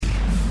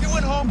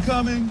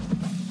homecoming.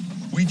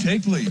 We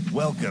take leave.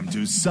 Welcome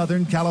to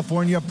Southern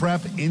California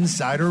Prep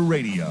Insider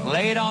Radio.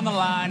 Lay it on the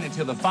line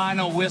until the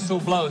final whistle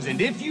blows.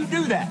 And if you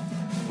do that,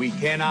 we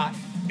cannot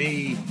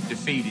be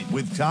defeated.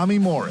 With Tommy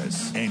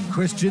Morris and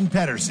Christian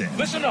Pedersen.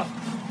 Listen up.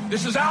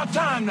 This is our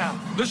time now.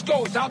 Let's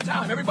go. It's our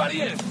time.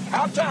 Everybody in.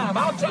 Our time.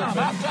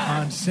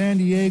 On San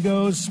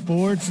Diego's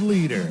sports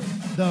leader,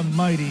 the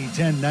mighty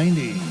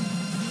 1090.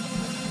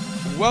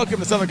 Welcome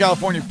to Southern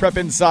California Prep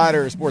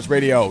Insider Sports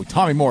Radio.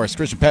 Tommy Morris,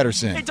 Christian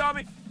Pedersen. Hey,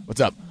 Tommy.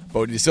 What's up?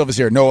 Bodie DeSilva's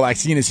here. Noah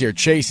Laxine is here.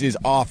 Chase is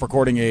off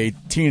recording a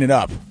Teen It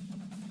Up.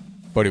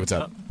 Bodie, what's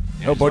up?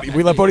 Oh, Bodie,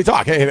 we let Bodie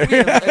talk. Hey.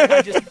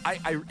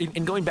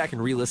 In going back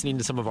and re-listening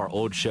to some of our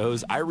old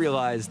shows, I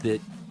realized that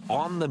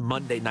on the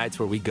Monday nights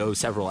where we go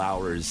several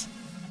hours,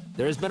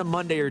 there's been a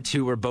Monday or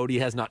two where Bodie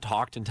has not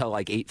talked until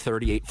like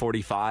 8:30,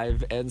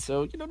 8:45, and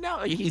so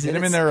now he's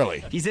in there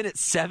early. He's in at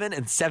 7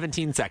 and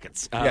 17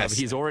 seconds. Yes.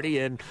 He's already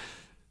in.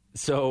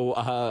 So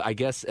I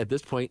guess at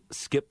this point,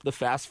 skip the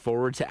fast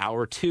forward to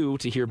hour 2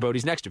 to hear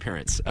Bodie's next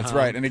appearance. That's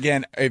right. And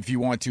again, if you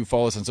want to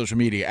follow us on social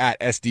media, at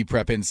SD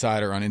Prep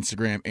Insider on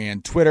Instagram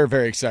and Twitter.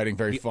 Very exciting,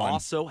 very fun. We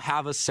also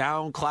have a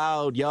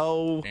SoundCloud,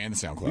 yo. And the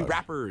SoundCloud. We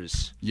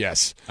rappers.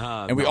 Yes.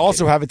 And we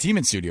also have a team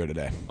in studio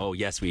today. Oh,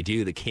 yes, we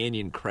do. The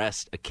Canyon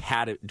Crest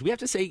Academy. Do we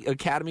have to say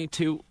Academy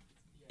too?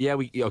 Yeah,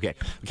 okay.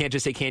 We can't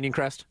just say Canyon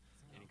Crest?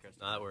 Canyon Crest,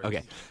 no, that works.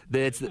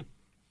 Okay.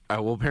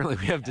 Well, apparently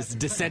we have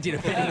dissenting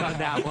opinion on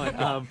that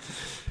one.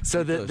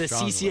 So the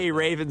CCA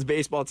Ravens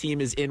baseball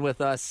team is in with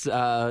us.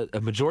 A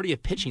majority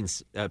of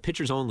pitchers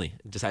only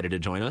decided to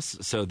join us.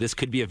 So this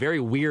could be a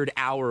very weird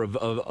hour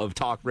of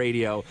talk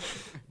radio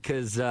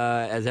because,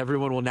 as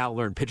everyone will now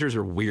learn, pitchers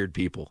are weird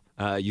people.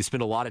 You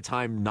spend a lot of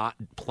time not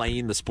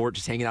playing the sport,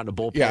 just hanging out in a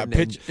bullpen. Yeah,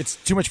 it's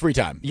too much free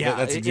time. Yeah,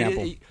 that's an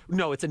example.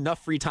 No, it's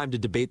enough free time to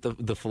debate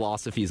the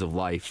philosophies of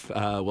life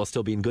while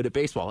still being good at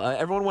baseball.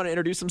 Everyone want to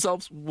introduce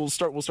themselves? We'll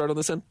start on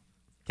this end.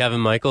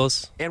 Kevin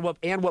Michaels. And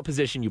what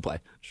position you play?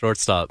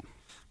 Shortstop.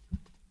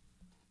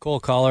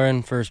 Cole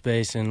Colleran, first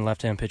base and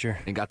left-hand pitcher.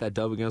 And got that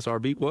dub against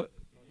RB. What?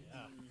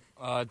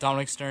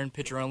 Dominic Stern,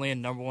 pitcher only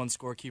and number 1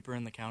 scorekeeper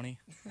in the county.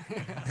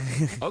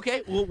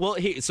 Okay, well,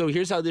 so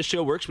here's how this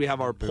show works. We have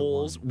our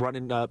polls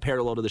running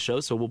parallel to the show,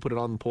 so we'll put it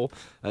on the poll.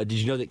 Did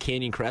you know that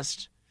Canyon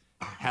Crest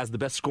has the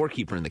best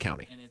scorekeeper in the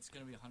county? And it's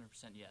going to be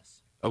 100%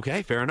 yes.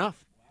 Okay, fair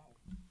enough.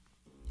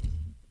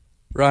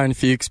 Ryan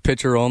Fuchs,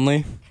 pitcher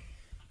only.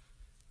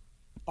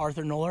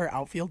 Arthur Noller,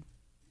 outfield.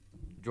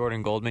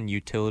 Jordan Goldman,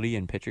 utility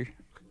and pitcher.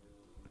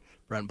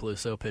 Brent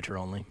Bluso, pitcher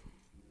only.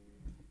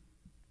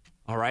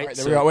 All right.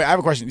 There we go. Wait, I have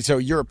a question. So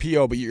you're a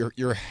PO, but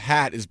your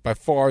hat is by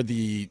far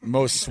the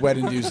most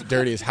sweat-induced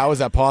dirtiest. How is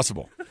that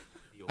possible?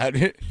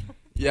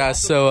 Yeah,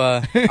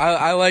 so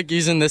I like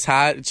using this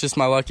hat. It's just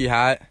my lucky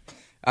hat.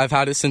 I've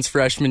had it since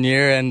freshman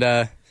year, and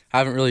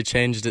haven't really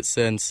changed it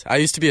since. I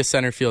used to be a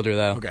center fielder,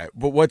 though. Okay,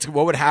 but what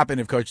would happen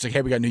if Coach was like,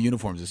 hey, we got new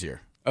uniforms this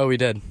year? Oh, we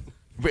did.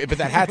 But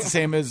that hat's the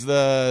same as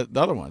the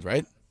other ones,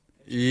 right?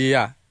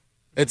 Yeah.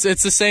 It's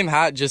the same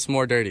hat, just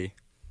more dirty.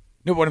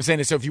 No, but what I'm saying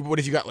is, so what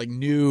if you got like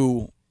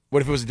new?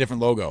 What if it was a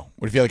different logo?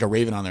 What if you had like a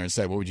raven on there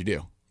instead? What would you do?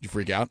 Would you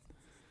freak out?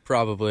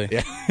 Probably.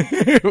 Yeah.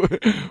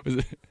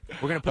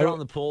 We're gonna put on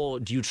the poll.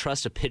 Do you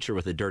trust a pitcher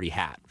with a dirty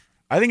hat?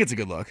 I think it's a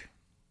good look.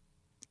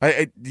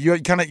 You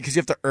kind of because you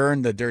have to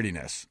earn the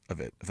dirtiness of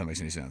it. If that makes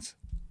any sense.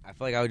 I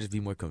feel like I would just be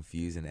more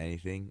confused than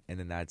anything, and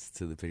then that's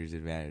to the pitcher's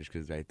advantage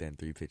because right then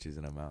 3 pitches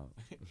and I'm out.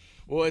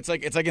 Well, it's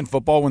like in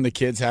football when the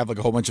kids have like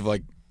a whole bunch of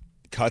like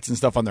cuts and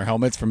stuff on their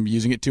helmets from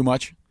using it too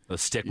much.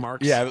 Those stick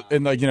marks. Yeah,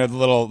 and like the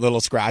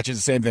little scratches.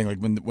 The same thing. Like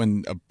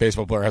when a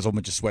baseball player has a whole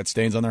bunch of sweat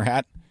stains on their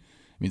hat,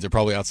 it means they're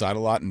probably outside a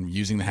lot and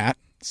using the hat.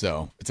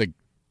 So it's like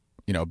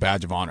a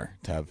badge of honor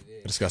to have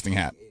a disgusting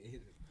hat.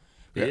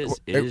 It is.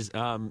 It is.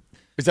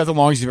 Is that the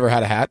longest you've ever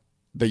had a hat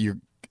that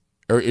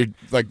are we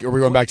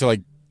going back to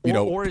like?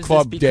 Or is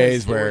club this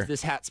days where or is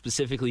this hat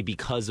specifically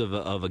because of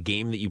a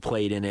game that you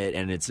played in it,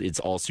 and it's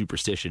all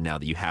superstition now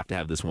that you have to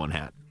have this one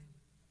hat.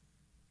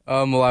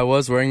 Well, I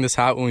was wearing this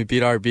hat when we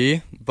beat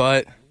RB,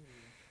 but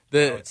now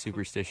it's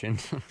superstition.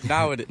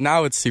 now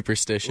it's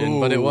superstition,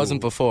 but it wasn't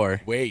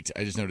before. Wait,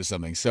 I just noticed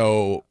something.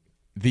 So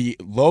the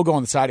logo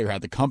on the side of your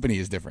hat, the company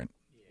is different.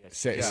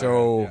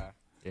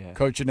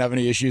 Coach shouldn't have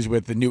any issues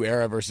with the New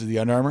Era versus the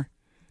Under Armour.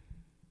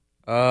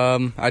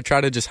 I try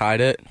to just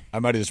hide it. I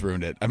might have just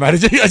ruined it. I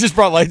just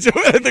brought light to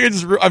it. I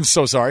think I'm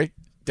so sorry.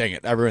 Dang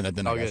it, I ruined that.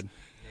 Didn't I? Good.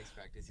 Next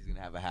practice, he's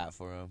gonna have a hat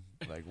for him,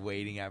 like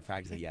waiting at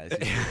practice. Like, yeah, this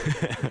is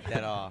take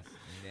that off.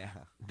 Yeah,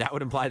 that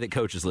would imply that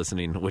Coach is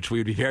listening, which we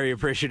would be very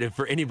appreciative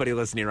for anybody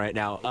listening right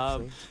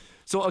now.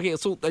 So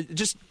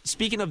just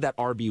speaking of that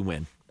RB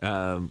win,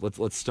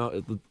 let's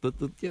start.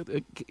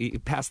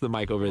 Pass the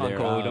mic over there.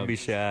 Cole, don't be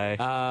shy.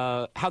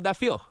 How'd that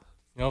feel?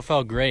 It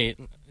felt great.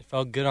 It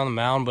felt good on the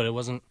mound, but it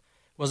wasn't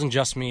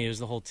just me. It was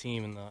the whole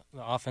team, and the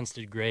offense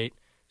did great.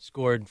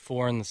 Scored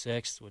 4 in the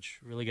 6th, which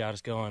really got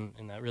us going,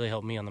 and that really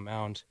helped me on the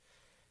mound.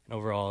 And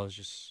overall, it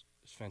was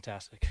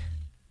fantastic.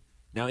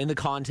 Now, in the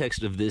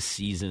context of this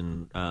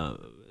season,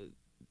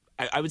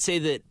 I would say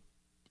that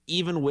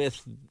even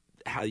with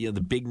how the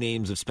big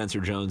names of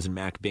Spencer Jones and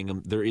Mac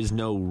Bingham, there is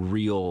no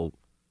real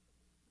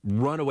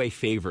runaway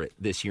favorite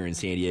this year in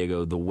San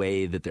Diego the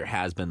way that there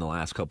has been the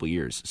last couple of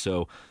years.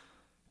 So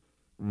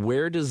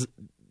where does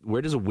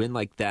a win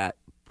like that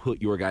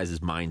put your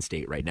guys' mind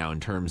state right now in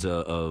terms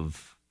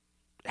of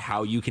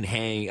how you can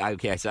hang?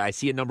 Okay, so I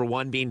see a number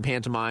one being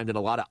pantomimed and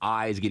a lot of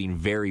eyes getting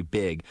very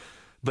big.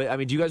 But, I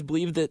mean, do you guys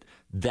believe that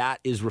that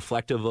is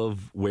reflective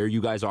of where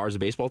you guys are as a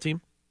baseball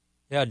team?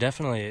 Yeah,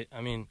 definitely.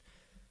 I mean,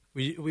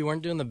 we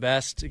weren't doing the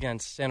best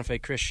against Santa Fe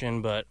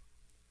Christian, but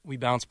we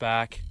bounced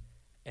back,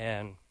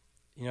 and,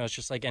 it's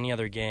just like any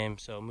other game.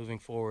 So moving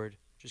forward,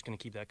 just going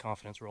to keep that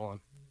confidence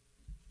rolling.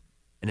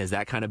 And has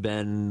that kind of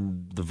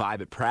been the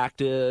vibe at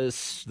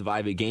practice, the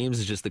vibe at games,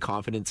 is just the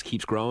confidence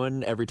keeps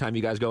growing every time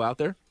you guys go out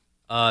there?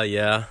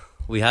 Yeah.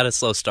 We had a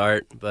slow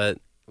start, but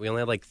we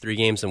only had like 3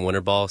 games in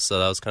winter ball, so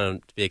that was kind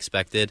of to be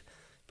expected.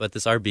 But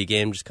this RB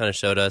game just kind of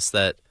showed us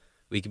that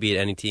we could beat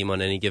any team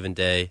on any given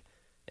day,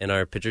 and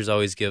our pitchers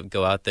always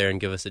go out there and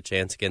give us a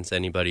chance against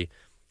anybody.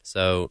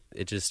 So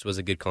it just was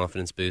a good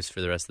confidence boost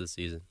for the rest of the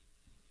season.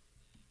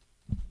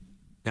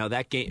 Now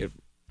that game...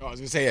 I was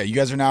going to say, yeah, you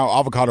guys are now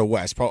Avocado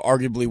West, probably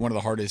arguably one of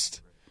the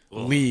hardest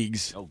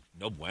leagues.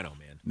 No bueno,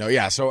 man. No,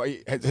 yeah. So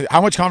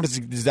how much confidence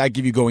does that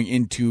give you going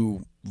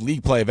into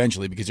league play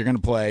eventually? Because you're going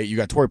to play, you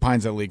got Torrey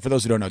Pines in that league. For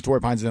those who don't know, Torrey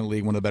Pines is in that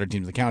league, one of the better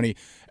teams in the county.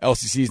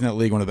 LCC's in that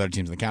league, one of the better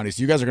teams in the county.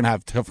 So you guys are going to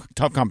have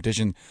tough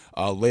competition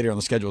later on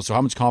the schedule. So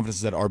how much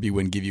confidence does that RB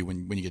win give you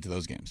when you get to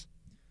those games?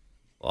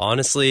 Well,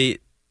 honestly,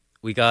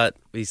 we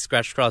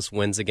scratched across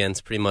wins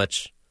against pretty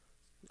much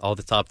all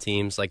the top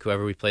teams, like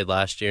whoever we played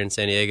last year in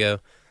San Diego.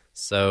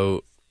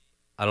 So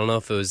I don't know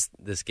if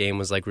this game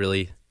was like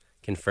really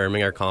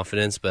confirming our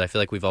confidence, but I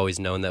feel like we've always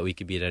known that we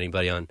could beat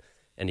anybody on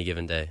any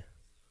given day.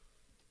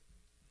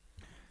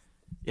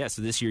 Yeah,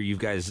 so this year you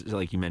guys,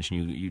 like you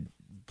mentioned, you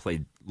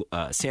played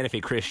Santa Fe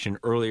Christian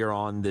earlier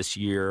on this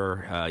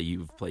year.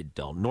 You've played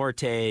Del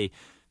Norte,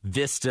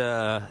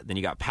 Vista, then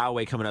you got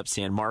Poway coming up,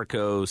 San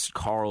Marcos,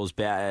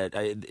 Carlsbad.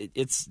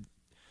 It's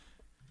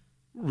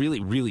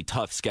really, really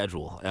tough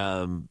schedule.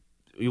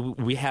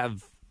 We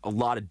have a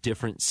lot of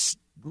different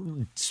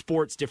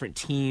sports, different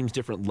teams,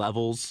 different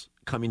levels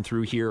coming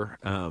through here.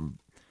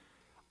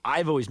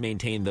 I've always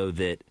maintained, though,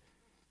 that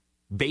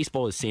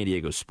baseball is San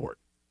Diego's sport.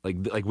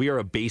 Like we are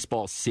a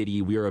baseball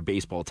city, we are a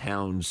baseball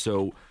town.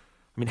 So,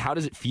 I mean, how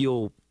does it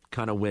feel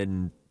kind of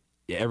when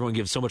everyone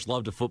gives so much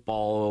love to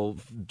football,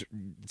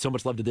 so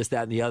much love to this,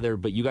 that, and the other,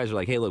 but you guys are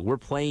like, hey, look, we're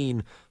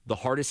playing the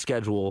hardest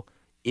schedule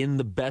in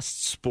the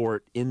best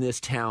sport in this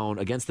town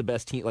against the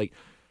best team. Like,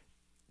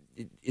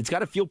 it's got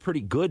to feel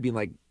pretty good being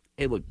like,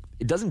 hey, look,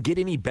 it doesn't get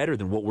any better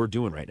than what we're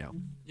doing right now.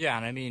 Yeah,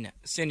 and I mean,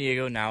 San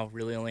Diego now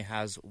really only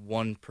has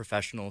one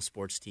professional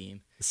sports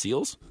team. The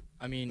Seals?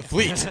 I mean,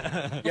 Fleet.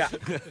 Yeah,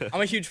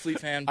 I'm a huge Fleet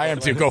fan. I am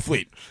too. Go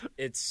Fleet.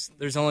 There's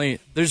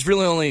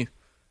really only,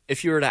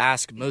 if you were to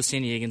ask most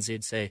San Diegans,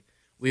 they'd say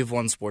we have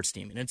one sports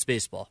team, and it's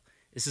baseball.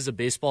 This is a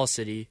baseball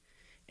city,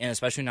 and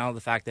especially now the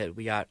fact that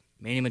we got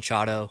Manny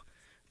Machado.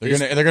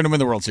 They're gonna win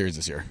the World Series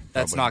this year.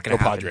 That's probably. not gonna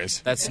happen.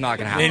 Padres. That's not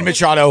gonna happen. Manny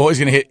Machado is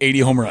gonna hit 80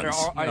 home runs.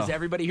 Is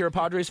everybody here a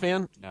Padres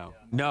fan?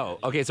 No.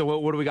 Okay, so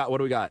what do we got?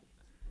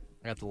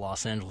 I got the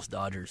Los Angeles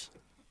Dodgers.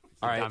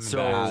 All right,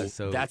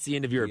 so that's the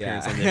end of your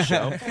appearance on this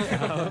show.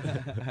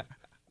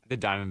 The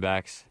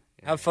Diamondbacks.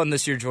 Have fun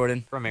this year,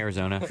 Jordan. From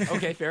Arizona.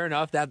 Okay, fair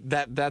enough.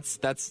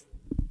 That's.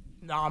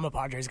 No, I'm a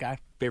Padres guy.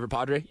 Favorite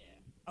Padre?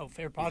 Oh,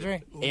 favorite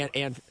Padre?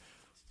 And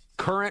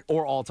current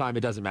or all time,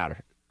 it doesn't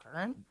matter.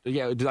 Current?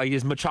 Yeah, like,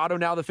 is Machado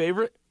now the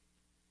favorite?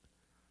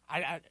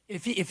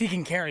 If he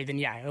can carry, then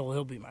yeah,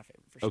 he'll be my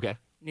favorite for sure. Okay.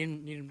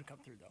 Need him to come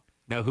through though.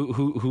 Now,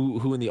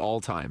 who in the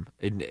all time?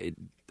 It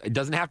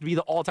doesn't have to be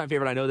the all time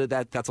favorite. I know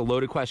that's a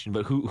loaded question,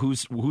 but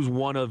who's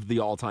one of the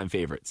all time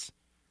favorites?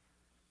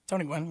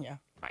 Tony Gwynn, yeah.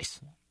 Nice.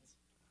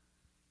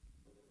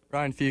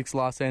 Ryan Fuchs,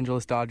 Los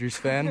Angeles Dodgers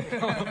fan.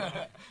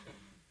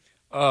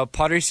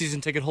 Padres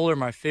season ticket holder.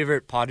 My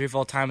favorite Padre of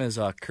all time is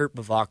Kurt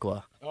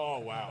Bavacqua. Oh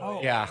wow!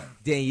 Yeah.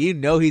 Dang,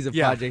 he's a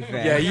Padre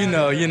fan. Yeah, you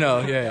know.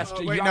 Yeah.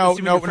 Wait, no.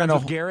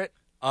 With Garrett.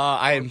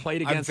 I'm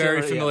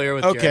very familiar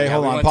with. Okay, Garrett.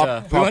 hold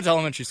on. We went to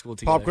elementary school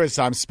together. Pop quiz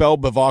time. Spell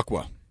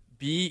Bavacqua.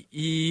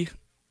 Bevacqua.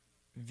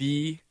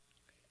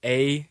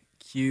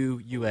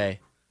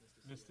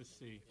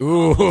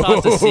 Ooh.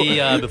 Toss the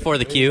C before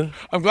the Q.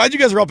 I'm glad you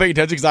guys were all paying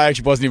attention because I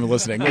actually wasn't even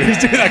listening.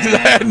 Because I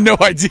had no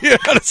idea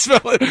how to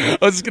spell it. I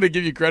was just going to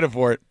give you credit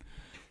for it.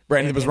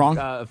 Brandon was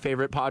wrong.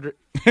 Favorite Padre?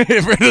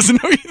 Brandon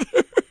doesn't know either.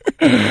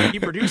 He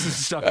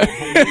produces stuff.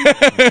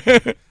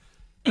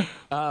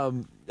 All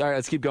right,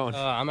 let's keep going.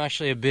 I'm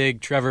actually a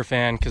big Trevor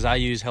fan because I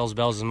use Hell's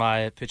Bells as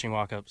my pitching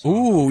walk-ups.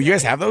 Ooh, you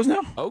guys have those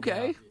now?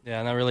 Okay. Yeah,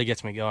 and that really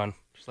gets me going,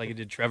 just like it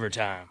did Trevor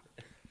time.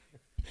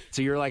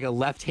 So you're like a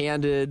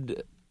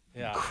left-handed,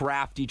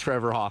 crafty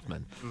Trevor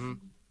Hoffman. Mm-hmm.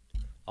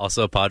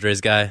 Also a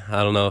Padres guy.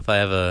 I don't know if I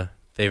have a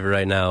favorite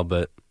right now,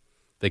 but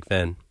big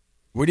fan.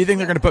 Where do you think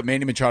they're going to put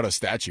Manny Machado's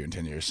statue in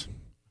 10 years?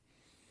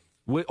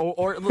 Let's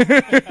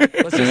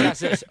just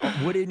ask this.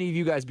 Would any of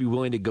you guys be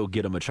willing to go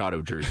get a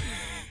Machado jersey?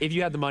 If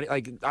you had the money,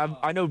 like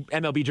I know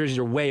MLB jerseys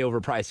are way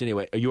overpriced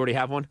anyway. You already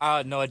have one?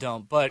 No, I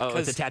don't. But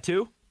it's a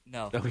tattoo?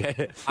 No.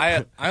 Okay.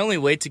 I only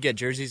wait to get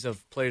jerseys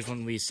of players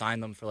when we sign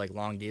them for like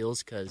long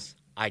deals because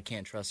I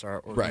can't trust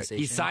our organization.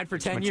 He signed for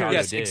 10 years.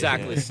 Yes,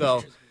 exactly. Yeah.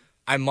 So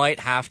I might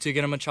have to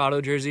get a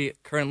Machado jersey.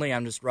 Currently,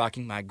 I'm just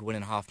rocking my Gwynn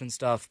and Hoffman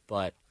stuff,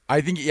 but I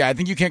think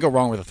you can't go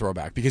wrong with a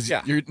throwback because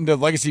the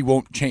legacy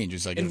won't change.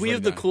 It's like and we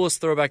have the coolest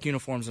throwback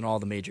uniforms in all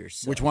the majors.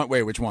 So. Which one?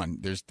 Wait, which one?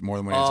 There's more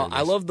than one answer.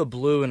 I love the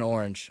blue and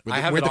orange. With I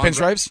have the it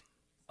pinstripes?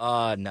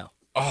 No.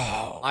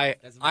 Oh, I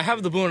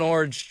have the blue and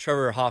orange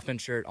Trevor Hoffman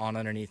shirt on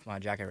underneath my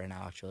jacket right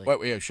now. Actually,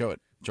 wait, show it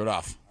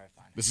off. All right,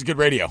 fine. This is good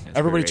radio.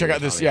 Everybody check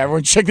out this. Tommy. Yeah,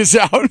 everyone check this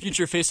out.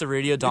 Future face of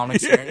radio,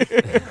 Dominic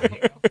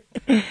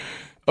Stern.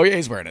 Oh yeah,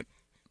 he's wearing it.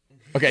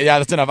 Okay, yeah,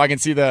 that's enough. I can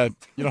see the.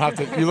 You don't have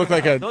to. You look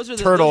like a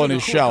turtle in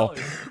his shell.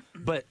 Colors.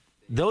 But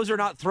those are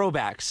not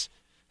throwbacks.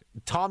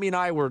 Tommy and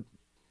I were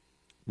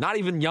not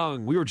even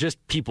young. We were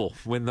just people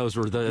when those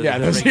were the.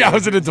 I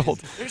was an adult.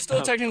 They're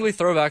still technically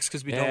throwbacks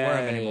because we don't wear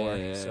them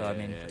anymore. So I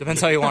mean,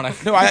 depends how you want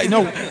to. No, I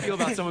know. How do you feel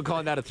about someone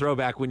calling that a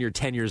throwback when you're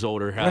 10 years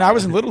older? When I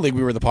was in Little League,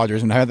 we were the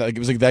Padres, and I had it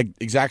was like that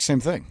exact same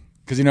thing.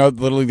 Because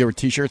Little League, there were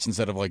T-shirts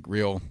instead of like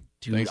real.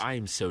 Dude, things. I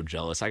am so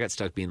jealous. I got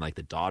stuck being like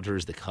the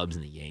Dodgers, the Cubs,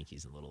 and the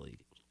Yankees in Little League.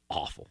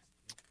 Awful.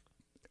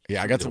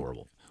 Yeah, I got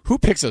adorable. Who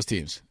picks those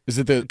teams? Is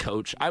it the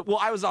coach? I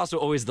was also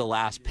always the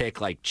last pick,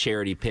 like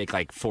charity pick,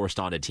 like forced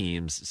onto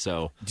teams.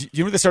 So do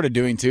you know what they started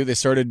doing too? They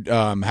started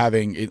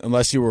having,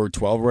 unless you were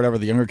 12 or whatever,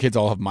 the younger kids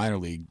all have minor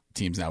league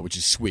teams now, which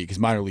is sweet because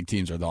minor league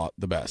teams are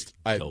the best.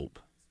 Dope.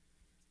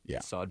 Yeah.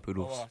 Sod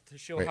poodles. To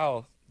show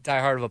how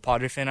diehard of a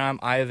Padre fan I am,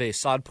 I have a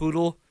Sod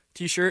Poodle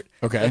T-shirt.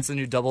 Okay. That's the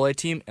new AA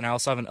team, and I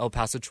also have an El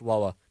Paso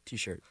Chihuahua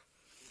T-shirt.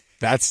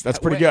 That's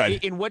pretty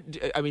good. In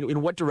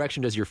what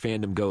direction does your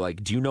fandom go?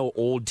 Like, do you know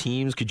old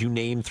teams? Could you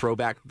name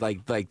throwback?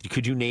 Like,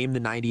 could you name the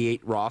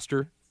 '98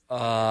 roster? You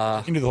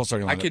can do the whole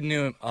starting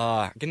lineup.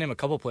 I can name a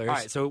couple players. All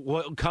right.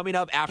 So coming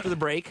up after the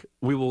break,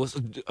 we will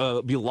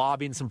be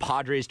lobbing some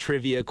Padres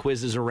trivia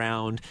quizzes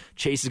around.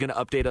 Chase is going to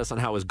update us on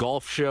how his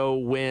golf show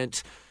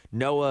went.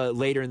 Noah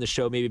later in the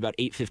show, maybe about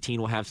 8:15,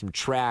 will have some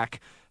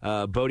track.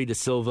 Bodie De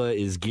Silva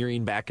is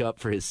gearing back up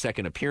for his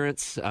second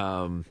appearance.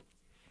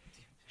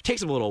 It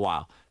takes him a little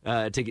while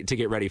to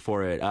get ready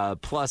for it.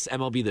 Plus,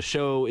 MLB The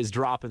Show is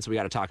dropping, so we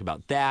got to talk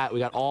about that. We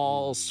got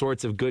all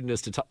sorts of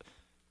goodness to talk.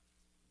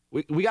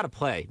 We got to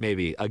play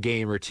maybe a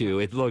game or two,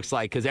 it looks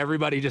like, because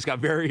everybody just got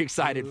very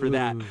excited for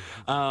that.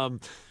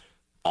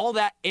 All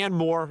that and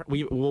more.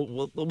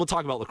 We'll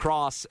talk about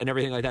lacrosse and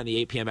everything like that in the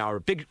 8 p.m. hour.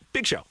 Big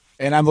show.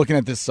 And I'm looking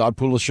at this Sod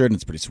Poodle shirt, and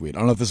it's pretty sweet. I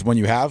don't know if this is one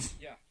you have.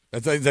 Yeah.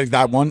 That's like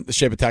that one, the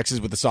shape of Texas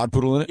with the Sod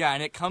Poodle in it. Yeah,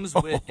 and it comes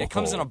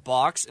in a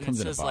box, and it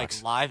says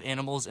like live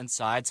animals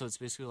inside. So it's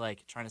basically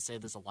like trying to say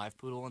there's a live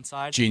poodle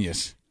inside.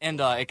 Genius. And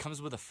it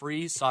comes with a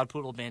free Sod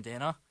Poodle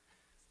bandana.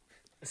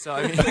 So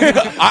I mean,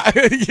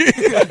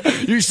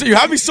 you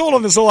have me sold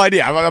on this whole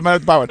idea. I'm going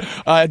to buy one.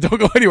 Don't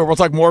go anywhere. We'll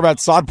talk more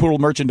about Sod Poodle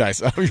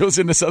merchandise. You're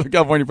listening to Southern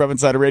California Prep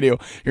Insider Radio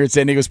here at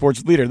San Diego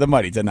Sports Leader, the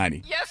Mighty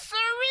 1090. Yes, sirree!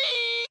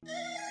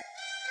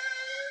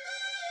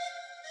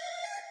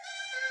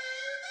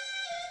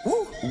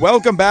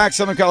 Welcome back,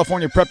 Southern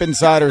California Prep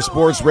Insider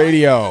Sports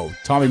Radio.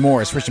 Tommy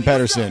Morris, Christian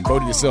Pedersen,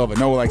 Bodie De Silva,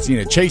 Noah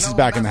Lexina. Chase is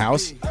back in the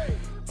house.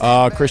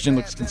 Christian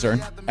looks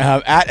concerned.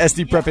 At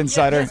SD Prep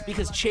Insider. Yes,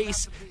 because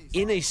Chase,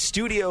 in a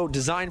studio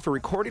designed for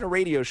recording a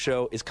radio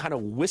show, is kind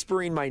of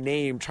whispering my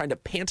name, trying to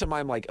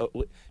pantomime like,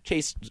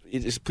 Chase,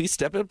 please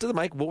step up to the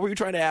mic. What were you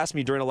trying to ask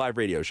me during a live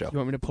radio show? You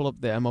want me to pull up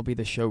the MLB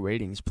The Show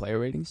ratings, player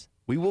ratings?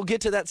 We will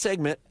get to that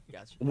segment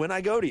when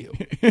I go to you.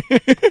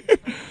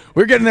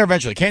 We're getting there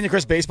eventually. Canyon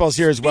Crest Baseball's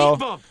here as well.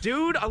 Speed bump,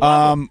 dude. I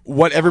love him.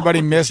 What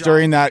everybody missed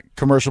during that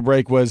commercial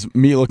break was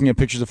me looking at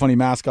pictures of funny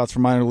mascots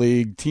from minor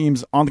league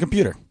teams on the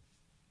computer.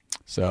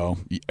 So,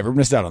 everyone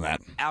missed out on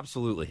that.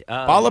 Absolutely.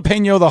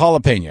 Jalapeno the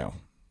Jalapeno.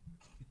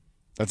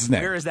 That's his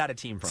name. Where is that a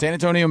team from? San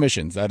Antonio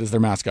Missions. That is their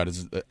mascot.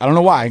 I don't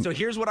know why. So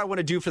here's what I want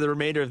to do for the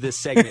remainder of this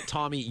segment.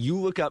 Tommy, you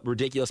look up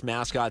ridiculous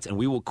mascots, and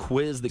we will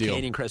quiz the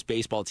Canyon Crest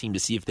baseball team to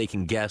see if they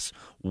can guess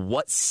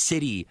what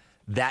city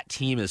that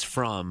team is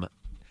from,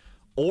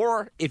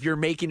 or if you're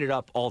making it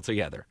up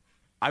altogether.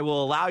 I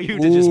will allow you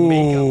to just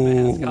make up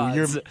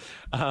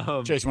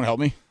mascots. Chase, you want to help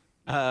me?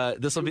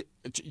 This will be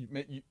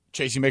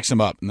Chase. You mix them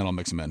up, and then I'll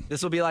mix them in.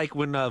 This will be like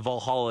when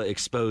Valhalla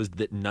exposed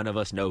that none of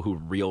us know who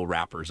real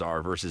rappers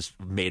are versus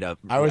made up.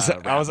 I was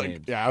at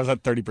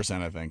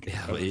 30%. I think.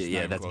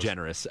 Yeah, that's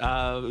generous.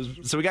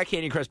 So we got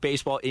Canyon Crest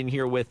Baseball in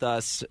here with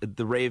us.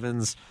 The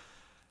Ravens.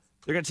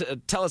 They're going to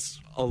tell us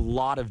a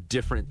lot of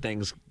different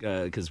things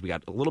because we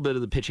got a little bit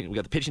of the pitching. We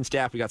got the pitching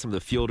staff. We got some of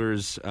the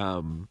fielders.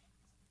 I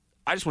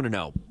just want to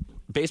know.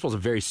 Baseball's a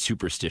very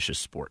superstitious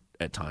sport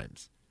at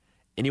times.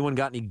 Anyone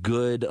got any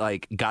good,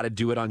 like, got to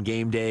do it on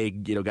game day,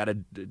 got to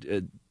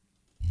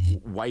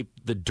wipe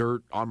the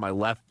dirt on my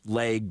left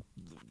leg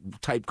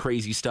type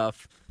crazy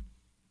stuff?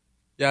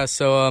 Yeah,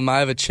 so I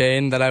have a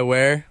chain that I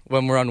wear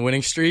when we're on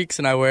winning streaks,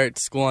 and I wear it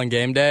to school on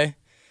game day.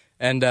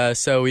 And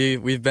so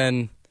we've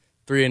been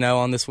 3-0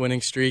 on this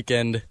winning streak,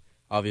 and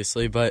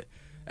obviously, but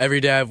every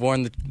day I've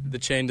worn the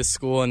chain to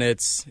school, and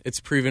it's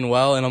proven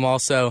well. And I'm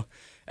also,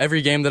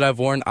 every game that I've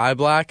worn eye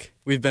black,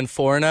 we've been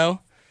 4-0.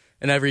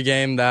 And every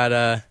game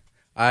that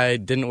I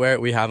didn't wear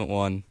it, we haven't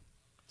won.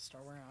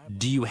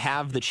 Do you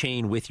have the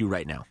chain with you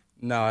right now?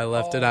 No, I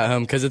left it at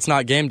home because it's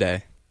not game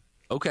day.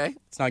 Okay.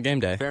 It's not game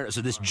day. Fair enough.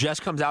 So this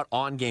just comes out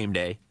on game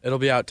day. It'll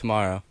be out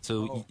tomorrow.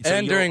 So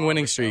during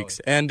winning streaks.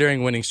 And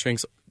during winning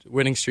streaks.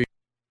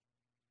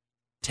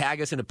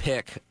 Tag us in a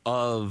pic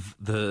of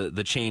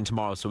the chain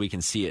tomorrow so we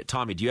can see it.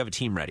 Tommy, do you have a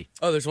team ready?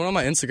 Oh, there's one on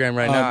my Instagram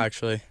right now,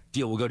 actually.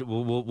 Deal.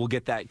 We'll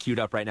get that queued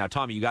up right now.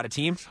 Tommy, you got a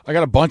team? I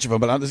got a bunch of them,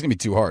 but this is gonna be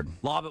too hard.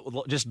 Lob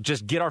it.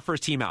 Just get our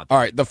first team out. All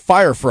right, the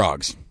Fire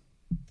Frogs.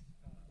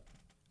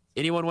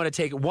 Anyone want to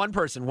take one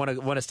person want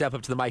to step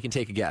up to the mic and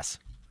take a guess?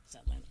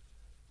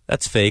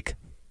 That's fake.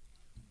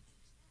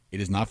 It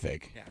is not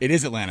fake. Yeah. It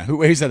is Atlanta.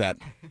 Who said that?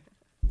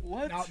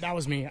 What? No, that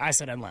was me. I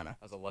said Atlanta.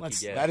 That was a lucky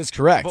guess. That is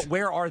correct. But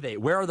where are they?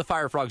 Where are the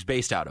Fire Frogs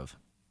based out of?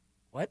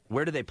 What?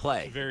 Where do they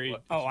play? Very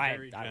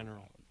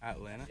general.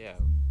 Atlanta? Yeah.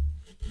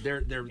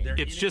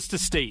 It's just a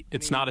state.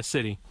 It's not a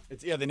city.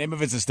 The name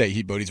of it's a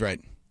state. Bodie's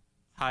right.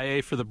 High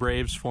A for the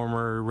Braves.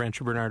 Former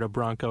Rancho Bernardo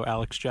Bronco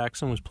Alex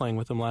Jackson was playing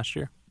with them last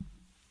year.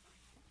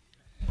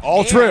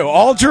 All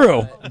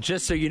true.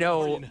 Just so you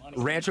know,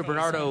 Rancho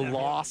Bernardo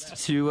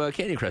lost to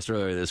Canyon Crest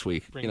earlier this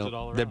week.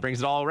 That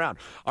brings it all around.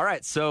 All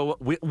right, so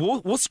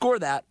we'll score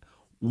that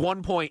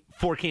 1 point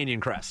for Canyon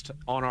Crest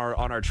on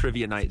our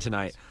trivia night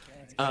tonight.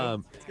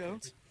 Let's go.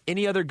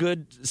 Any other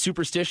good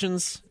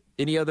superstitions?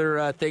 Any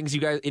other things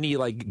you guys? Any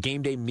like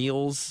game day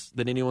meals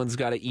that anyone's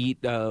got to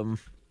eat? I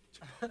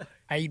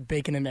eat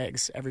bacon and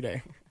eggs every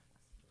day.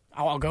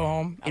 I'll go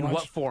home. In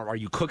what form? Are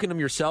you cooking them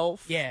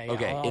yourself? Yeah.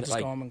 Okay. I'll just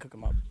go home and cook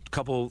them up.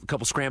 Couple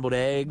scrambled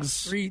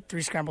eggs. Three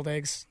scrambled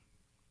eggs.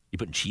 You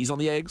putting cheese on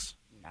the eggs?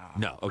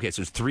 No. Okay,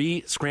 so it's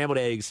 3 scrambled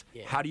eggs.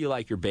 Yeah. How do you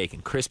like your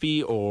bacon?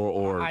 Crispy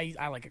or?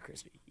 I like it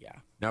crispy. Yeah.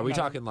 Now are we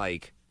talking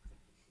like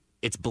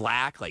it's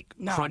black, like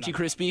crunchy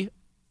crispy?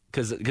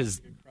 Because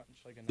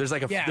there's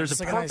like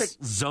there's a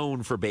perfect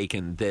zone for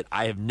bacon that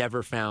I have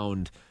never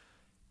found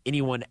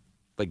anyone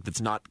like that's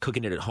not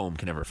cooking it at home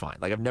can ever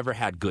find. Like I've never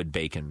had good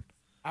bacon.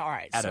 All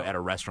right. At a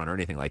restaurant or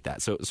anything like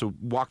that. So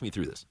walk me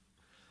through this.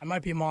 I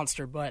might be a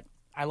monster, but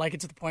I like it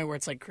to the point where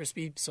it's like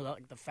crispy, so that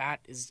like, the fat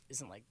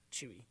isn't like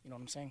chewy. You know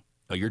what I'm saying?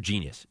 Oh, you're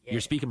genius. Yeah.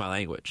 You're speaking my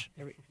language.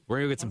 We're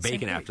gonna get some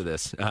bacon after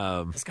this.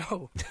 Let's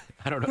go.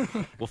 I don't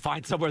know. We'll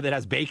find somewhere that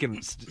has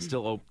bacon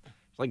still open.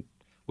 Like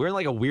we're in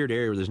like a weird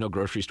area where there's no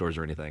grocery stores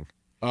or anything.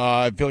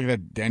 I feel like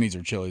that Denny's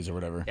or Chili's or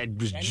whatever.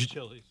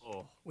 Chili's.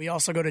 Oh. We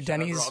also go to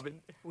Denny's.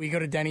 We go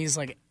to Denny's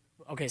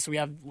so we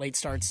have late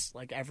starts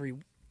like every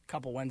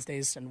couple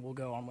Wednesdays, and we'll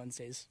go on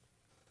Wednesdays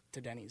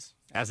to Denny's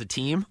as a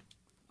team,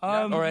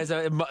 or as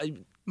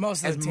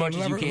most of the team, much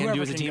as you can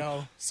do as a team.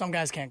 Go. Some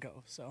guys can't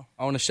go, so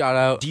I want to shout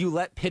out. Do you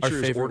let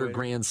pitchers order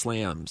grand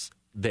slams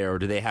there, or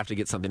do they have to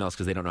get something else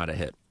because they don't know how to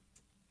hit?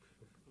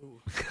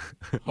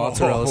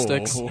 Mozzarella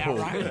sticks,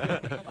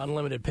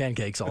 unlimited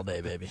pancakes all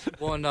day, baby.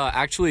 Well, and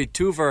actually,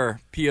 2 of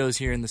our POs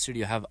here in the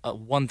studio have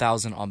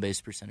 1,000 on base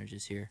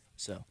percentages here.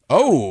 So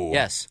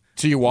yes.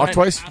 So you walk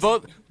twice?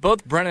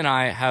 Both Brent and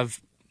I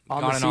have.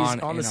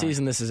 On the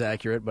season, this is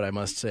accurate, but I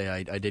must say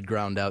I did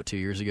ground out 2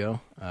 years ago.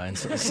 In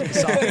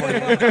sophomore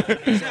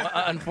year. So,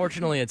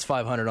 unfortunately, it's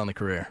 500 on the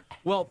career.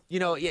 Well,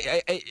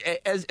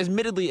 as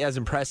admittedly as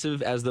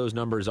impressive as those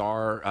numbers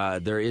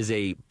are, there is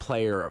a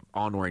player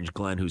on Orange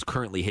Glen who's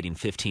currently hitting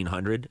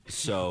 1,500.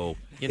 So,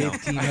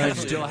 I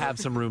still have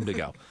some room to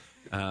go.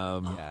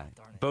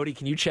 Bodie,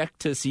 can you check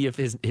to see if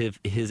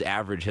his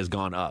average has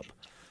gone up?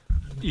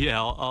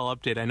 Yeah, I'll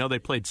update. I know they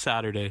played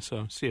Saturday,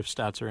 so see if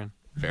stats are in.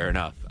 Fair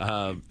enough.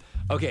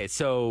 Okay,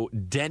 so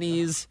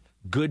Denny's,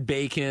 good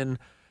bacon,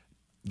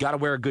 got to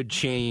wear a good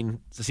chain.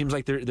 So it seems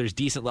like there's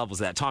decent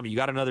levels of that. Tommy, you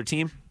got another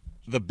team?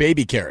 The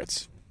Baby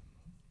Carrots.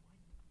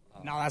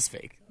 No, that's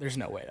fake. There's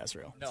no way that's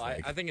real. No,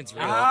 I think it's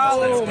real.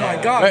 Oh,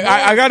 my God.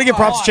 I got to give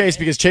props to Chase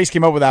because Chase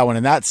came up with that one,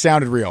 and that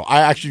sounded real.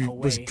 I actually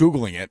was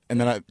Googling it, and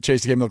then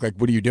Chase came and looked like,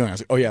 what are you doing? I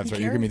was like, oh, yeah, that's right.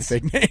 You're giving me the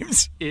fake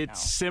names.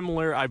 It's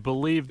similar, I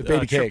believe, the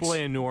Baby Cakes.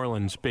 AAA in New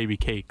Orleans, Baby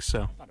Cakes,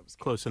 so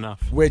close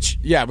enough. Which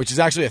is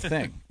actually a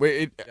thing.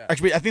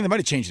 Actually, I think they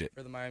might have changed it.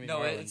 For the Miami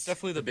Marlins. It's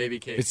definitely the Baby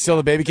Cakes. It's still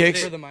the Baby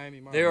Cakes? For the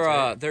Miami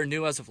Marlins. They're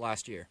new as of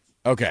last year.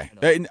 Okay.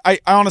 I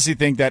honestly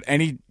think that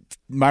any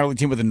minor league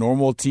team with a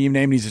normal team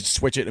name needs to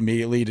switch it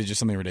immediately to just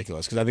something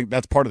ridiculous because I think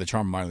that's part of the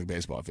charm of minor league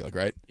baseball, I feel like,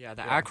 right? Yeah,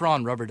 the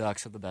Akron Rubber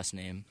Ducks have the best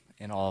name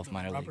in all of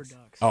minor leagues.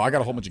 Oh, I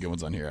got a whole bunch of good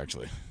ones on here,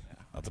 actually.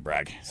 Not to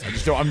brag.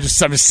 So I'm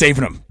just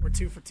saving them. We're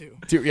 2 for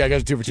 2. Yeah, I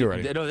got 2 for 2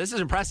 already. No, this is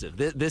impressive.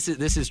 This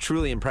is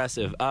truly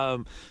impressive.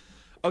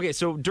 Okay,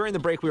 so during the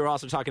break, we were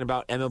also talking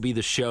about MLB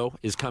The Show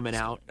is coming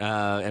out,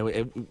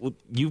 and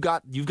you've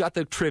got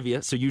the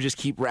trivia, so you just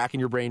keep racking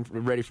your brain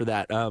ready for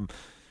that.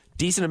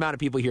 Decent amount of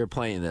people here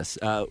playing this.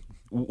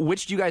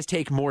 Which do you guys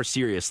take more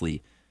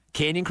seriously,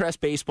 Canyon Crest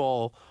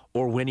baseball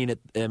or winning at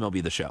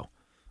MLB The Show?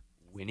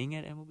 Winning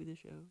at MLB The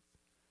Show?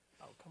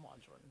 Oh, come on,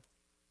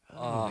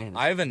 Jordan.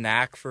 I have a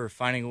knack for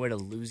finding a way to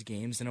lose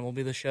games in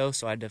MLB The Show,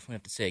 so I definitely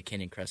have to say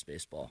Canyon Crest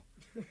baseball.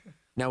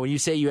 Now, when you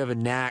say you have a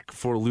knack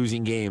for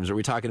losing games, are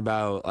we talking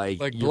about like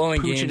you're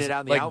blowing pooching games, it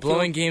out in the outfield?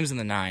 blowing games in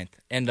the ninth,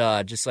 and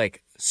just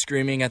like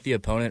screaming at the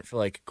opponent for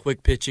like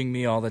quick pitching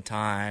me all the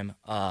time.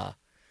 A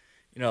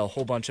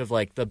whole bunch of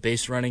like the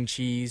base running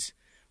cheese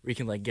where you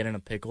can like get in a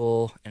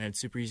pickle and it's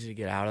super easy to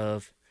get out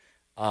of.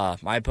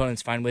 My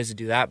opponents find ways to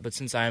do that, but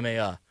since I'm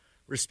a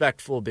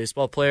respectful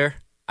baseball player,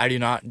 I do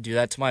not do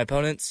that to my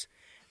opponents,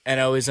 and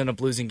I always end up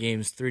losing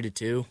games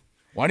 3-2.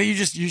 Why don't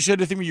you should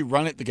have think when you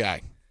run at the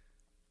guy.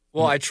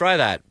 Well, I try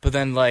that, but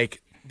then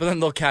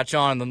they'll catch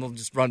on, and then they'll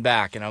just run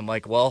back, and I'm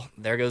like, well,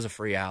 there goes a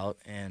free out,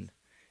 and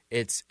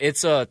it's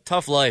a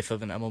tough life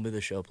of an MLB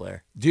The Show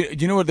player. Do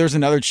you know what? There's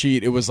another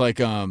cheat. It was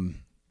like, I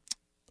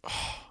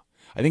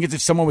think it's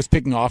if someone was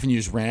picking off and you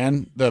just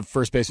ran the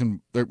first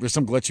baseman. There was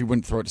some glitch, you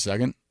wouldn't throw it to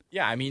second.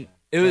 Yeah, I mean,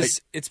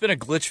 it's been a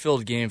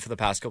glitch-filled game for the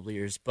past couple of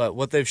years, but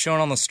what they've shown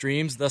on the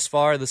streams thus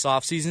far this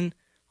offseason,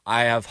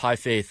 I have high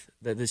faith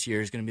that this year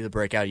is going to be the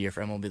breakout year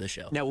for MLB The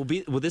Show. Now,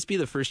 will this be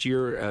the first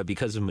year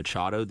because of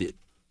Machado that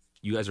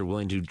you guys are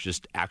willing to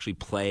just actually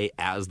play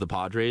as the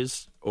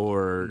Padres?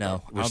 Or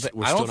no,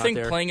 I don't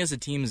think playing as a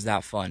team is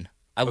that fun.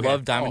 I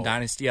love Diamond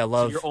Dynasty.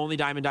 So you're only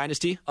Diamond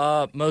Dynasty?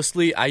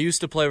 Mostly. I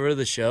used to play Road to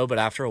the Show, but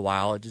after a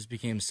while, it just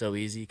became so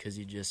easy because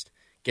you just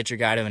get your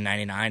guy to a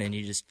 99 and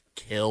you just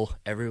kill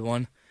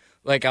everyone.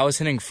 Like, I was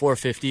hitting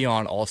 450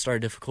 on All-Star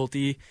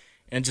difficulty,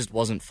 and it just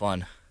wasn't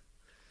fun.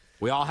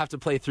 We all have to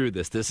play through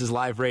this. This is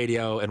live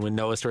radio, and when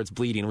Noah starts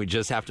bleeding, we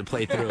just have to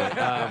play through it.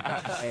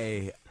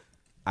 Hey,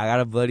 I got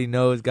a bloody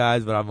nose,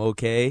 guys, but I'm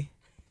okay.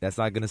 That's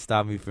not going to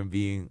stop me from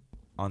being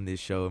on this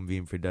show and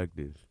being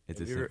productive. It's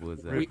as simple as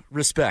that.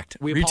 Respect.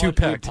 We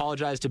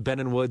apologize to Ben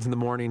and Woods in the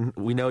morning.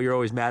 We know you're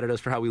always mad at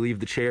us for how we leave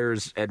the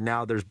chairs, and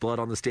now there's blood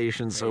on the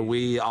station, so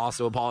we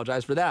also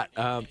apologize for that.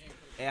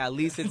 Hey, at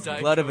least it's the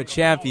blood of a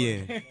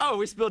champion. Oh,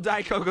 we spilled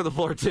Diet Coke on the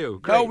floor, too.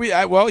 Great. No,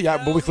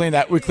 but we cleaned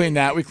that. We cleaned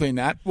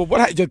that. Well,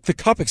 the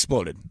cup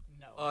exploded.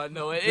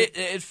 No,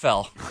 it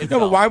fell.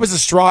 But why was the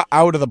straw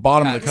out of the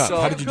bottom of the cup?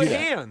 How did you do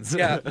that?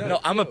 Yeah, no,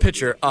 I'm a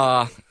pitcher.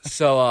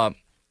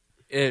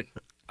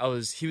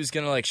 He was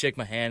gonna like shake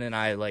my hand, and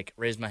I like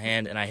raised my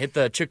hand, and I hit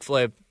the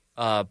Chick-fil-A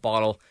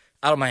bottle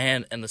out of my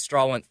hand, and the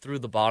straw went through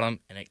the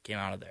bottom, and it came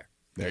out of there.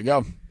 There you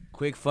go.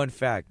 Quick fun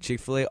fact: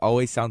 Chick-fil-A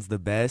always sounds the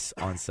best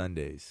on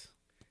Sundays.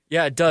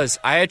 Yeah, it does.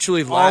 I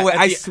actually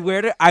I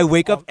swear I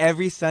wake up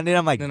every Sunday and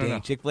I'm like,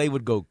 dang, Chick-fil-A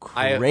would go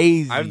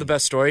crazy. I have the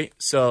best story.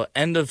 So,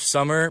 end of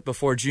summer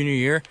before junior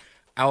year,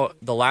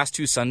 the last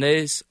 2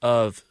 Sundays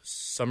of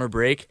summer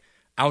break,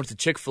 I went to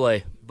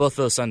Chick-fil-A both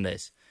those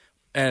Sundays.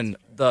 And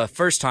the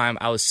first time,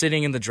 I was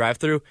sitting in the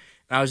drive-thru,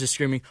 and I was just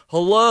screaming,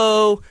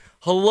 hello,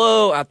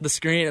 hello, at the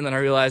screen. And then I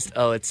realized,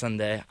 oh, it's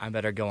Sunday. I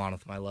better go on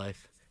with my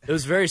life. It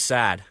was very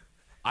sad.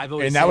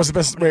 That was the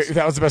best.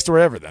 That was the best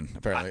story ever. Then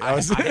apparently,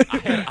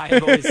 I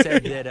have always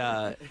said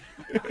that.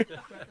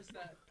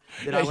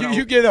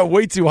 You gave that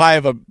way too high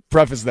of a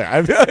preface there.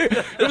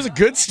 It was a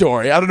good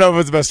story. I don't know if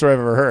it's the best story I've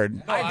ever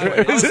heard.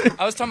 I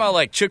was talking about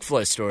like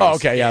Chick-fil-A stories. Oh,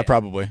 okay, yeah,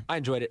 probably. I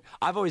enjoyed it.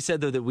 I've always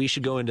said though that we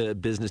should go into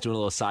business doing a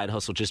little side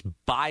hustle. Just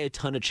buy a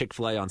ton of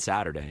Chick-fil-A on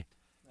Saturday.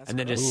 And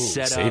then just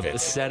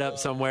set up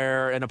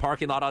somewhere in a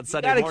parking lot on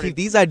Sunday morning. You gotta keep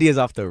these ideas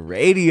off the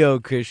radio,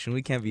 Christian.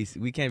 We can't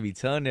be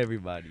telling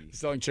everybody.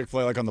 Selling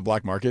Chick-fil-A like on the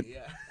black market.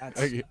 Yeah.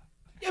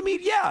 I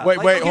mean, yeah.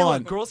 Wait, hold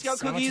on. Girl Scout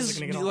cookies,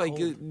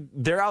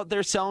 they're out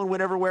there selling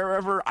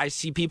wherever. I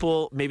see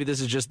people. Maybe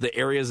this is just the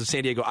areas of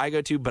San Diego I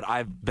go to, but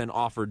I've been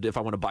offered if I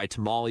want to buy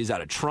tamales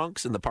out of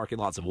trunks in the parking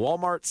lots of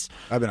Walmarts.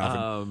 I've been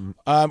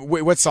offered.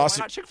 Wait, what sauce?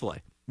 Why not Chick-fil-A?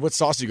 What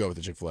sauce do you go with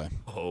the Chick-fil-A?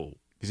 Oh,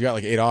 because you got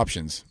like 8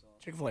 options.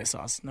 Chick-fil-A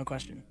sauce, no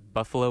question.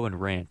 Buffalo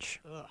and ranch.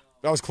 Ugh.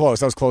 That was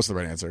close. That was close to the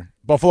right answer.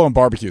 Buffalo and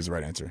barbecue is the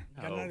right answer.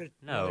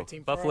 No,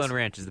 Buffalo and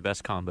ranch is the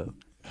best combo.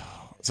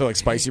 So like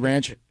spicy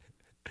ranch?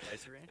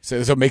 So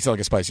it makes it like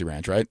a spicy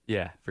ranch, right?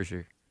 Yeah, for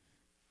sure.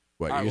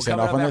 What, right, you stand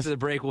off on this? After the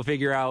break, we'll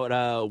figure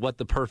out what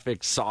the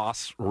perfect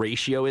sauce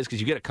ratio is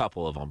because you get a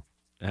couple of them.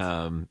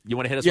 You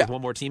want to hit us with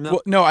one more team, though?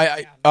 Well, no,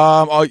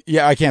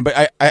 I can,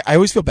 but I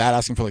always feel bad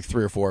asking for like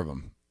 3 or 4 of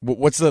them.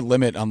 What's the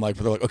limit on like,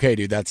 they're like, okay,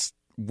 dude, that's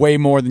way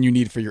more than you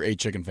need for your 8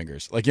 chicken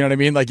fingers. Like, you know what I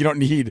mean? Like, you don't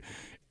need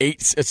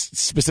 8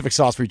 specific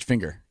sauce for each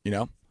finger, you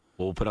know?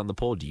 We'll put on the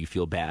poll. Do you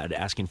feel bad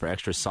asking for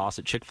extra sauce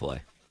at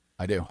Chick-fil-A?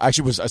 I do.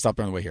 Actually, I stopped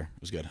on the way here.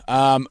 It was good.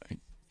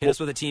 Hit us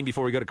with a team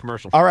before we go to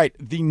commercial. All right,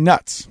 the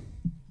Nuts.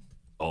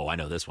 Oh, I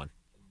know this one.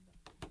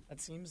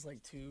 That seems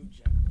like too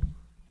general.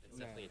 It's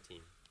definitely a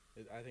team.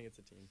 I think it's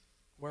a team.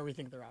 Where do we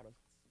think they're out of?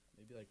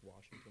 Maybe like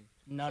Washington.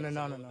 No.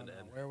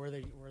 Where were they?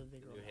 New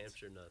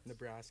Hampshire Nuts.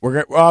 Nebraska.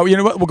 You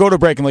know what? We'll go to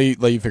break and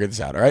let you figure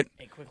this out. All right.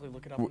 Hey, quickly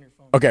look it up on your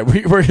phone. Okay,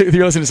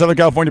 you're listening to Southern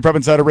California Prep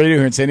Insider Radio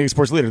here in San Diego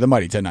Sports Leader, the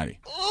Mighty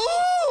 1090.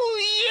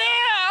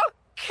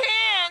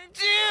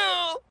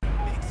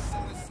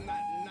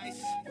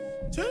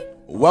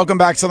 Welcome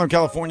back, Southern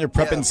California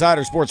Prep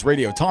Insider Sports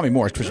Radio. Tommy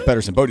Morris, Trisha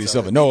Pedersen, Bodie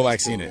Silva, Noah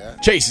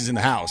Laxina. Chase is in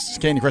the house.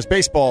 Candy Crush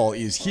Baseball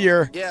is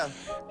here.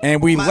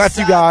 And we left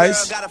you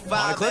guys on a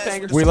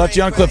cliffhanger. We left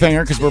you on a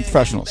cliffhanger because we're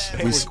professionals.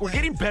 We're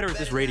getting better at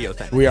this radio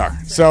thing. We are.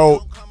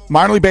 So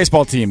Minor league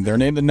baseball team. They're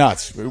named the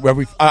Nuts.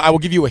 I will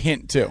give you a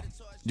hint too. Do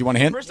you want a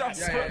hint?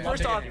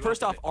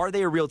 First off, are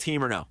they a real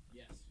team or no?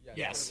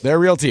 Yes. They're a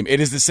real team. It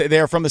is they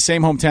are from the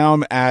same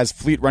hometown as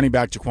Fleet running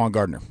back Jaquan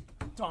Gardner.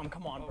 Tom,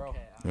 come on, bro.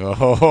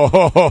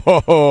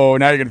 Oh,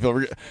 now you're gonna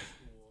feel.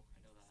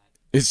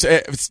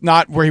 It's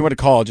not where he went to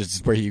college.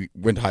 It's where he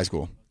went to high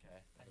school.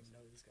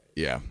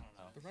 Yeah,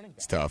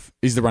 it's tough.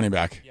 He's the running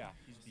back.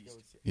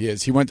 He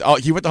is. He went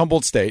to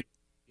Humboldt State.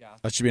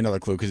 That should be another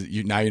clue because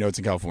now you know it's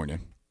in California.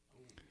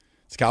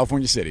 It's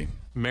California City.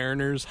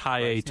 Mariners High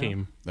A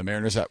team. The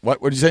Mariners. What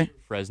did you say?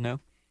 Fresno.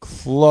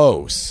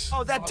 Close.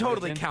 Oh, that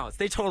totally counts.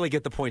 They totally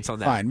get the points on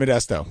that. Fine,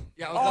 Modesto.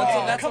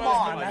 Come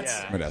on.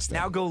 Modesto.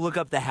 Now go look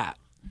up the hat.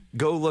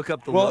 Go look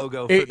up the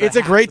logo. It's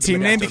a great team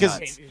name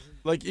because,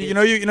 like, you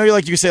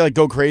can say like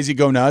go crazy,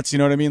 go nuts. You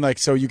know what I mean? Like,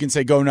 so you can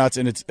say go nuts,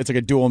 and it's like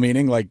a dual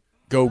meaning, like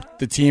go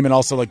the team, and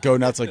also like go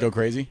nuts, like go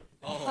crazy.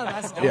 Oh,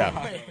 that's dope.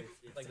 Yeah.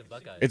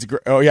 It's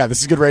great. Oh yeah,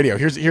 this is good radio.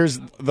 Here's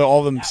all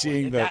of them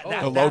seeing the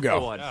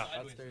logo.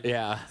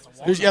 Yeah.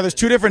 There's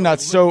two different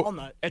nuts.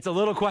 So it's a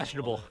little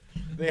questionable.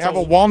 They have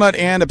a walnut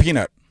and a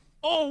peanut.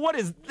 Oh, what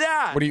is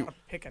that? What do you?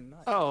 Pick a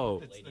nut.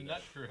 Oh, it's the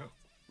nut crew.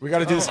 We got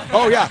to do this.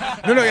 Oh yeah,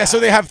 no, yeah. So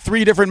they have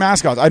 3 different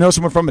mascots. I know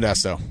someone from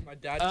Modesto. My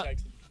dad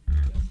texted.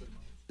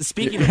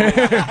 Speaking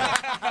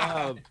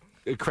of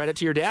credit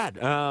to your dad.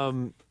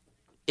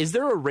 Is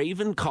there a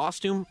Raven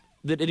costume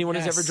that anyone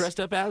has ever dressed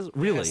up as?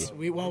 Really? Yes.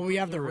 We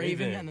have the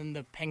Raven and then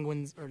the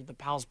Penguins or the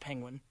Pals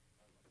Penguin.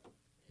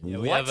 Yeah,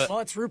 well,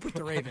 it's Rupert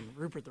the Raven.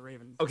 Rupert the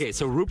Raven. Okay,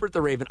 so Rupert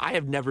the Raven. I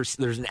have never.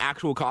 There's an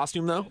actual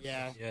costume though.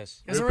 Yeah.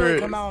 Yes. Doesn't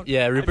really come out.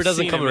 Yeah, Rupert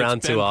doesn't come around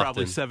It's been too often.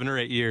 Probably 7 or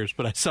 8 years,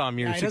 but I saw him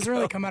years ago. He doesn't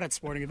really come out at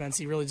sporting events.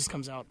 He really just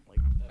comes out like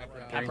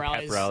pep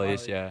rallies. Pep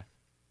rallies, yeah.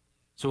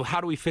 So how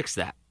do we fix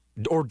that?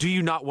 Or do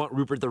you not want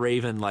Rupert the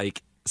Raven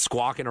like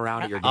squawking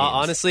around at your games?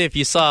 Honestly, if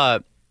you saw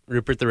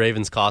Rupert the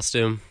Raven's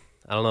costume,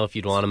 I don't know if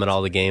you'd want him at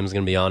all the games.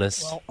 Gonna be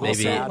honest. Well,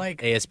 maybe also,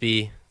 like,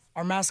 ASB.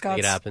 Our mascots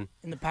make it happen.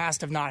 in the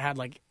past have not had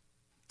like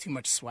too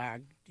much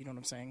swag. Do you know what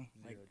I'm saying?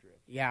 Like,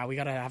 yeah, we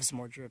gotta have some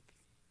more drip.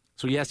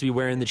 So he has to be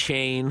wearing the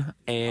chain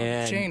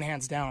and Chain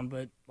hands down,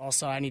 but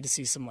also I need to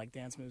see some like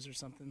dance moves or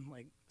something,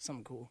 like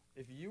something cool.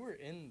 If you were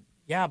in,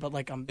 yeah, but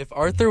like if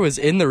Arthur was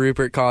in the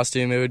Rupert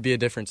costume, it would be a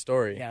different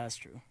story. Yeah, that's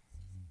true.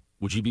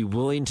 Would you be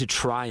willing to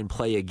try and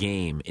play a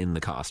game in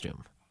the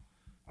costume?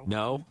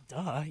 No?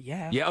 Duh,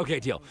 yeah. Yeah, okay,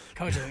 deal.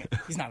 Coach,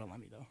 he's not gonna let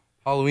me though.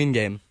 Halloween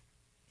game.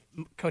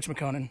 Coach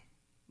McConan,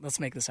 let's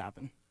make this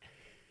happen.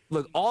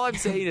 Look, all I'm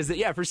saying is that,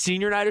 yeah, for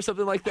senior night or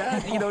something like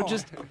that,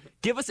 just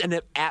give us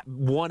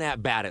one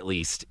at bat at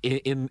least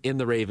in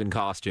the Raven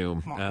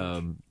costume.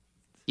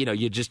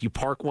 You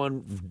park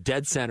one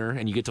dead center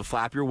and you get to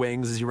flap your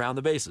wings as you round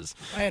the bases.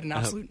 I had an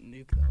absolute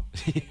nuke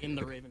though in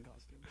the Raven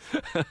costume.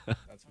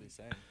 That's what he's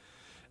saying.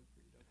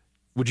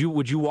 Would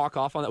you walk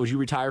off on that? Would you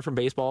retire from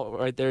baseball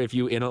right there if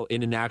you in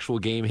an actual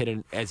game hit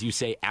an, as you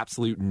say,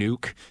 absolute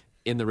nuke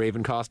in the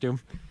Raven costume?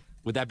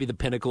 Would that be the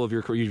pinnacle of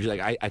your career? You'd be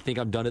like, I think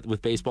I'm done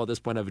with baseball at this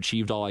point. I've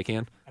achieved all I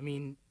can. I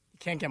mean, you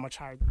can't get much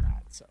higher than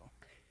that. So.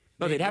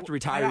 No, they'd have to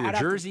retire your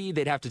jersey.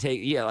 They'd have to take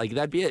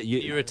that'd be it. Do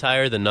you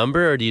retire the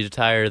number or do you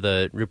retire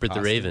the Rupert the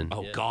Raven?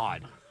 Oh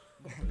God,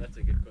 that's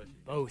a good question.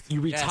 Both.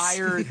 You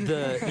retire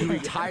you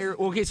retire.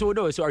 Okay, so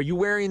no. So are you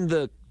wearing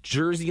the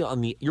jersey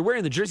You're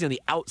wearing the jersey on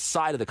the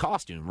outside of the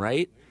costume,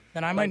 right?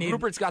 Then I might need.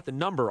 Rupert's got the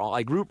number.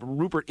 Like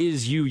Rupert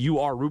is you. You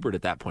are Rupert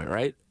at that point,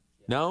 right?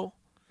 No.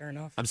 Fair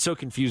enough. I'm so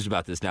confused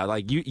about this now.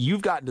 Like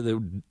you've gotten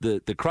to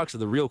the crux of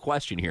the real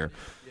question here.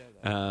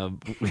 You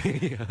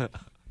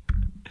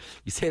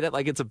say that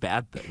like it's a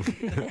bad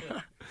thing.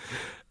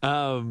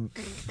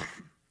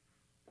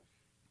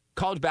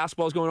 College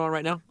basketball is going on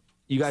right now.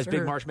 You guys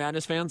big March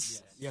Madness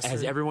fans? Yes,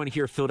 Has sir. everyone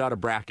here filled out a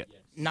bracket?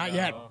 Not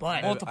yet,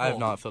 but I have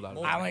not filled out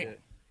a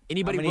bracket.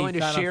 Anybody willing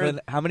to share?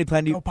 How many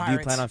do you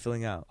Pirates. plan on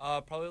filling out?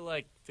 Probably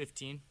like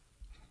 15.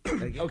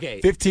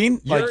 Okay,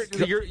 15.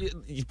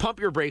 You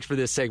pump your brakes for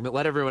this segment.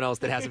 Let everyone else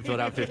that hasn't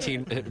filled out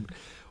 15.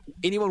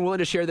 Anyone willing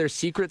to share their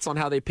secrets on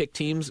how they pick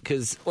teams?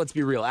 Because let's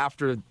be real,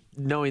 after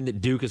knowing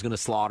that Duke is going to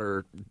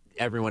slaughter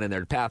everyone in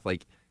their path,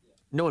 like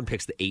no one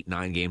picks the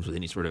 8-9 games with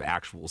any sort of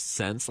actual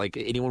sense. Like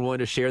anyone willing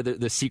to share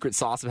the secret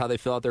sauce of how they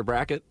fill out their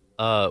bracket?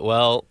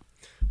 Well,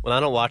 when I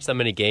don't watch that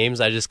many games,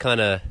 I just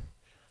kind of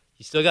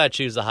you still got to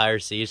choose the higher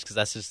seeds because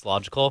that's just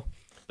logical.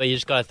 But you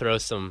just got to throw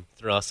some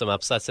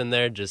upsets in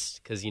there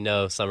just because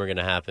some are going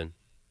to happen.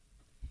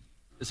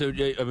 So,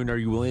 I mean, are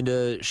you willing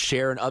to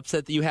share an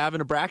upset that you have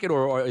in a bracket,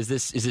 or is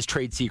this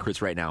trade secrets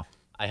right now?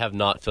 I have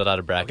not filled out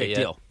a bracket yet.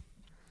 Deal.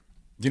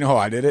 Do you know how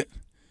I did it?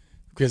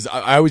 Because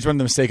I always run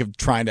the mistake of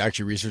trying to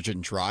actually research it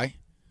and try.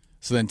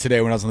 So then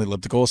today when I was on the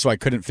elliptical, so I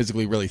couldn't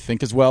physically really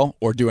think as well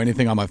or do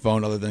anything on my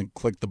phone other than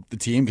click the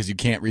team because you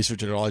can't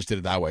research it at all. I just did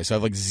it that way. So I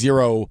have like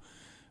zero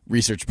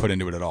research put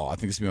into it at all. I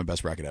think this will be my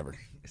best bracket ever.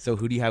 So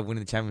who do you have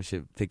winning the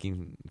championship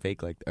picking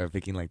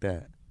picking like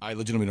that? I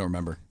legitimately don't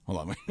remember. Hold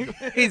on.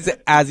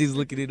 As he's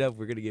looking it up,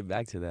 we're going to get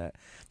back to that.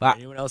 But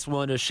anyone else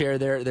willing to share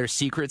their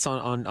secrets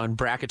on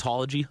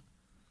bracketology?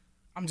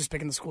 I'm just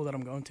picking the school that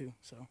I'm going to.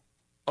 So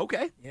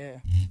Okay. Yeah.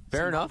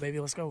 Fair enough. Baby,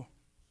 let's go.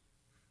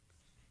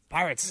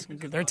 Pirates.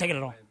 They're taking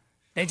it all.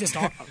 They just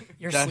are.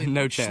 You're That- sleep.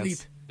 no chance.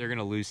 Sleep. They're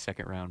gonna lose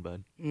second round,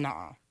 bud.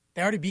 Nah.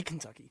 They already beat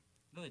Kentucky.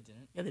 No, they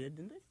didn't. Yeah, they did,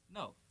 didn't they?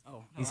 No.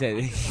 Oh. He said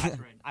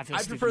I feel I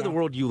stupid prefer the now.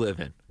 world you live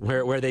in,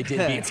 where they did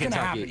beat It's gonna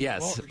Kentucky. happen.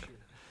 Yes. Well,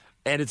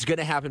 And it's going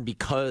to happen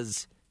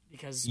because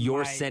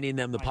you're my- sending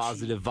them the my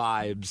positive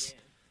vibes.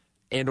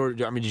 And or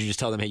I mean, did you just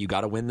tell them, hey, you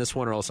got to win this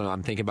one, or else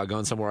I'm thinking about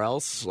going somewhere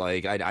else?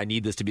 Like, I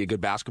need this to be a good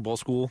basketball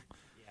school.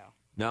 Yeah.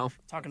 No.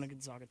 Talking to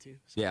Gonzaga too.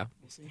 Yeah.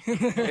 We'll see.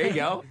 There you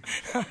go.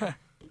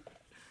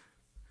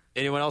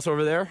 Anyone else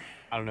over there?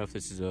 I don't know if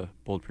this is a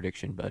bold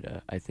prediction,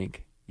 but I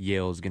think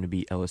Yale is going to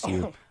beat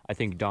LSU. Oh. I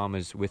think Dom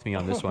is with me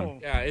on this one.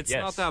 Yeah, it's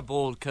not that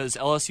bold because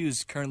LSU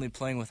is currently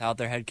playing without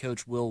their head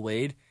coach, Will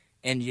Wade,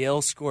 and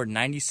Yale scored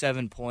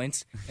 97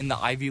 points in the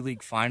Ivy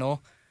League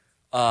final,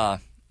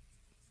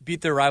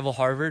 beat their rival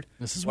Harvard.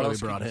 This is What why we else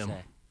can brought you him.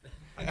 say?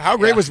 How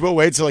great was Will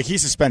Wade? So like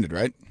he's suspended,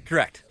 right?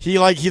 Correct. He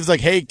was like,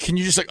 hey, can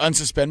you just like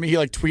unsuspend me? He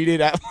like tweeted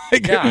at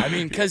like Yeah, I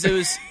mean, because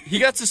he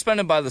got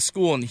suspended by the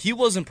school, and he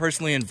wasn't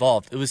personally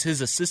involved. It was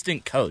his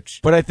assistant coach.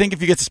 But I think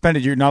if you get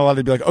suspended, you're not allowed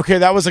to be like, okay,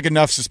 that was like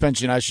enough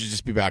suspension. I should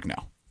just be back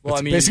now. Well,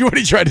 That's I mean, basically what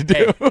he tried to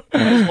do. Hey,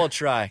 might as well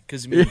try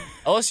because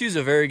LSU is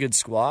a very good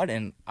squad,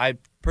 and I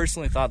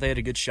personally thought they had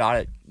a good shot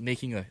at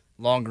making a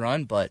long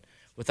run. But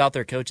without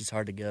their coach, it's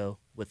hard to go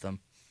with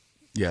them.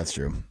 Yeah, that's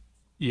true.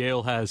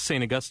 Yale has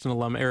St. Augustine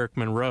alum Eric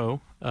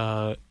Monroe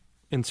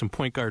in some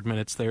point guard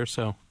minutes there,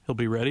 so he'll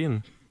be ready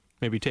and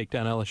maybe take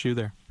down LSU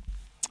there.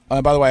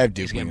 By the way, I have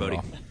Duke. Thanks again, winning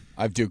it buddy. all.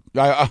 I have Duke.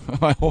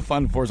 My whole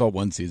Final Four is all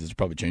one season. Should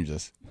probably change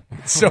this.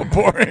 It's so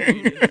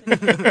boring.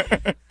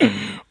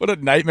 What a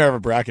nightmare of a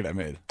bracket I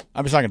made.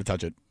 I'm just not going to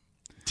touch it.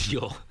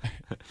 Deal.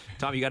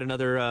 Tom, you got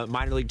another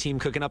minor league team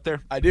cooking up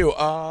there? I do.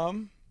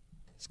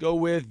 Let's go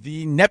with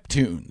the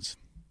Neptunes.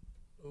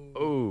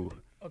 Ooh.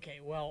 Okay,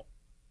 well,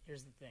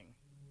 here's the thing.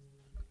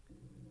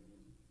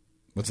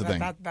 What's the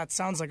thing? That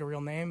sounds like a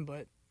real name,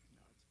 but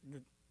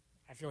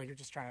I feel like you're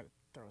just trying to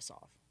throw us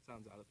off.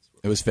 Sounds out of this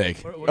world. It was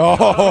fake. We're-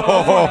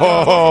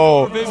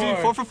 Oh,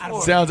 Baby, 4 for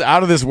 4. Sounds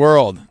out of this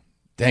world.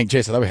 Dang,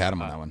 Chase, I thought we had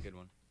him on that one.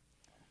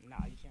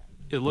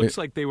 It looks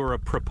like they were a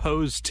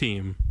proposed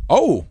team.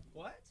 Oh.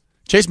 What?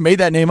 Chase made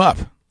that name up.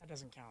 That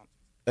doesn't count.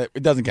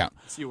 It doesn't count.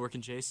 See you working,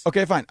 Chase.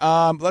 Okay, fine.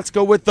 Let's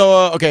go with the.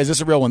 Okay, is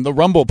this a real one? The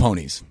Rumble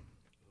Ponies.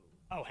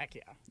 Oh, heck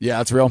yeah. Yeah,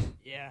 that's real.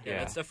 Yeah,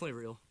 that's definitely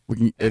real. We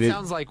can. That it is-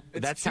 sounds like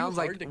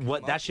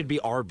what that should be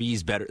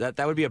RB's better.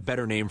 That would be a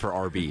better name for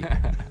RB.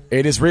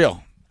 It is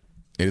real.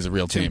 It is a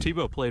real Tim team.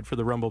 Tebow played for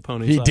the Rumble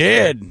Ponies. He last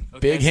year. did. Okay,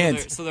 Big so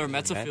hint. they're a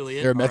Mets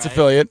affiliate. They're a Mets all right.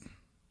 affiliate.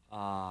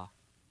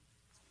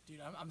 Dude,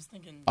 I'm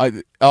thinking.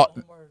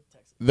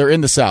 They're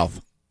in the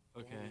South.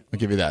 Okay. I'll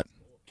give you that.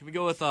 Can we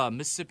go with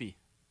Mississippi?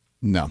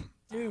 No.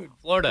 Dude.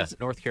 Florida,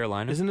 North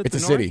Carolina. Isn't it It's the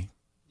a North? city.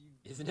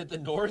 Isn't it the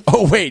North?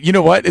 Oh, wait. You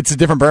know what? It's a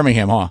different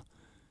Birmingham, huh?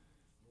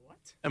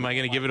 Am I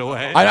going to give it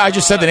away? I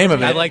just said the name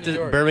of it. I like the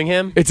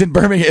Birmingham. It's in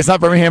Birmingham. It's not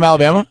Birmingham,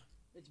 Alabama?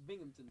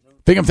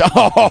 Binghamton.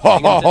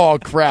 Oh,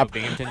 crap.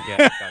 Binghamton.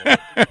 Yeah, got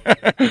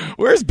it.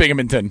 Where's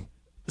Binghamton?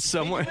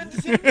 Somewhere.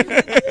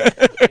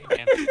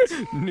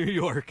 New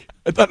York.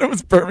 I thought it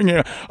was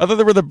Birmingham. I thought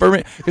they were the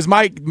Birmingham. Because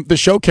the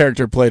show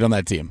character played on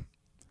that team.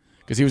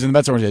 Because he was in the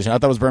Mets organization. I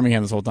thought it was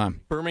Birmingham this whole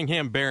time.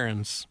 Birmingham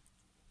Barons,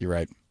 You're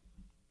right.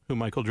 who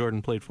Michael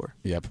Jordan played for.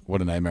 Yep.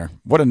 What a nightmare.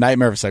 What a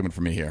nightmare of a segment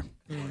for me here.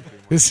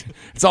 It's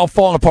all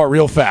falling apart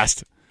real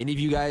fast. Any of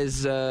you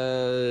guys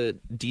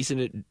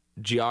decent at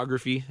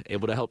geography,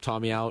 able to help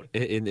Tommy out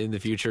in the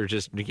future?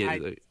 Just to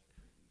get,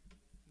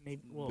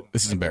 Maybe, well,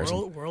 This is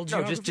embarrassing. World no,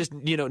 geography? just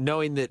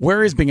knowing that.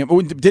 Where is Binghamton?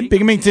 Oh, didn't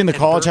Binghamton, the and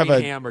college, have a...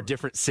 Birmingham are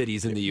different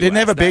cities in the U.S. Didn't they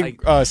have a That,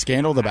 big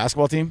scandal, the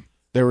basketball team?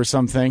 There was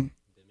something.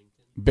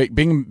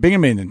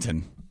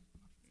 Binghamton.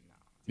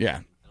 Yeah.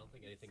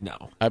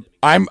 No.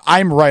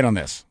 I'm right on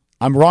this.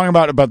 I'm wrong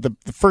about the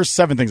first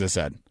 7 things I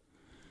said.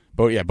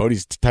 But yeah,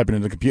 Bodie's typing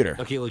into the computer.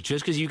 Okay, look,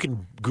 just because you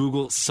can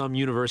Google some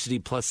university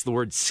plus the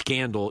word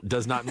scandal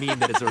does not mean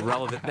that it's a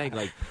relevant thing.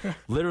 Like,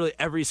 literally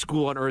every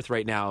school on earth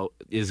right now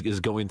is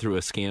going through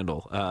a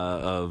scandal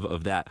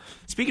of that.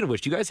 Speaking of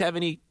which, do you guys have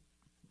any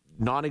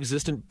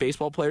non-existent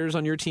baseball players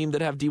on your team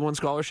that have D1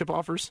 scholarship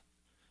offers?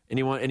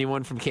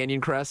 Anyone from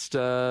Canyon Crest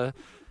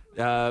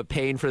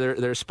paying for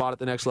their spot at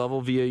the next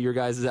level via your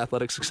guys'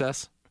 athletic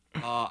success?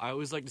 I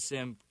always like to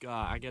say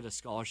I get a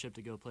scholarship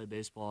to go play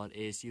baseball at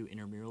ASU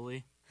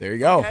intramurally. There you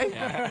go. Okay.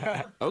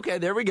 Yeah. Okay,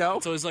 there we go.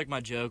 It's always like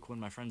my joke when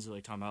my friends are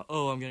like talking about,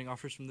 oh, I'm getting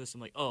offers from this.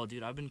 I'm like, oh,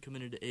 dude, I've been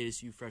committed to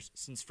ASU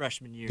since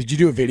freshman year. Did you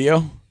do a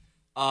video?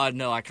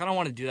 No, I kind of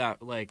want to do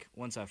that like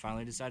once I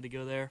finally decide to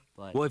go there.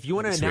 But Well, if you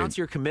want to announce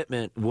your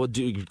commitment, we'll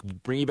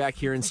bring you back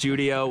here in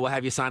studio. We'll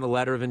have you sign a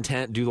letter of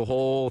intent, do the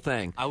whole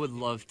thing. I would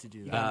love to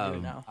do that.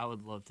 I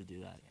would love to do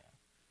that. Yeah.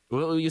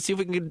 Well, we'll see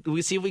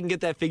if we can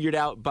get that figured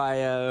out by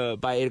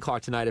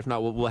 8:00 tonight. If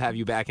not, we'll have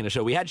you back in a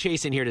show. We had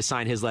Chase in here to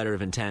sign his letter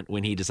of intent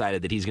when he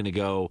decided that he's going to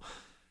go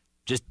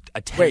just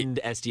attend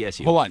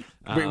SDSU. Hold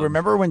on.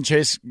 Remember when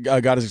Chase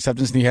got his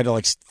acceptance and he had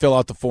to fill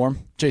out the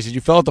form? Chase, did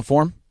you fill out the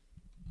form?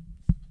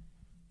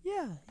 Yeah.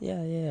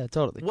 Yeah,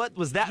 totally. What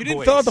was that You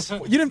didn't voice? fill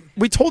out you didn't.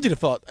 We told you to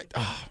fill out.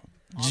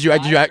 Did you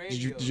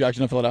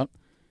actually not fill it out?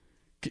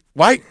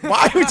 Why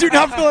would you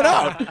not fill it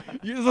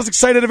out? You're the most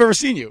excited I've ever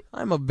seen you.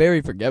 I'm a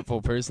very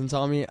forgetful person,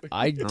 Tommy.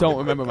 I don't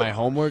remember my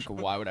homework.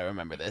 Why would I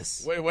remember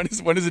this? Wait, when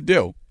does it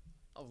due?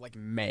 Oh, like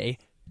May.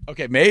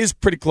 Okay, May is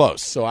pretty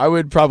close, so I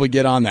would probably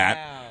get on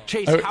that.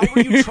 Chase, how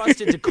were you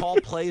trusted to call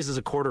plays as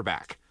a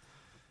quarterback?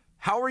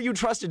 How were you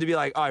trusted to be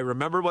like, I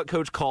remember what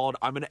coach called,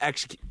 I'm going to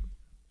execute?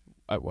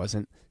 I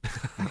wasn't.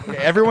 Okay,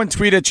 everyone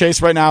tweet at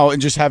Chase right now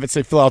and just have it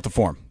say fill out the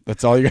form.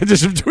 That's all you got to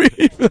just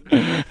tweet.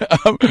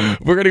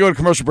 We're going to go to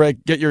commercial break.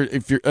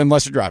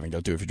 Unless you're driving,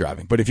 don't do it if you're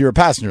driving. But if you're a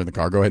passenger in the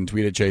car, go ahead and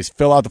tweet at Chase.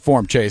 Fill out the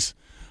form, Chase.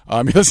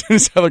 You're listening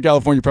to Southern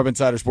California Prep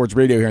Insider Sports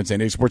Radio here in San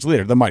Diego Sports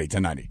Leader, the Mighty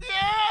 1090.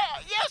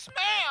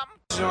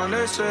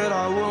 They said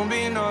I won't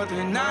be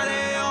nothing. Now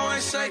they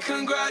always say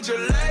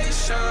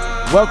congratulations.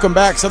 Welcome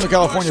back, Southern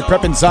California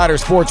Prep Insider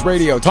Sports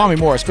Radio. Tommy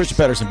Morris, Christian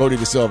Pedersen, Bodie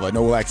De Silva,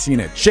 Noah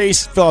Laxina.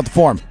 Chase, fill out the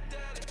form.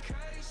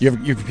 You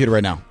have your computer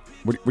right now.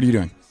 What are you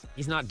doing?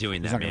 He's not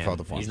doing that, He's not gonna man. fill out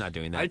the form. He's not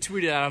doing that. I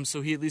tweeted at him,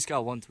 so he at least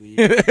got one tweet.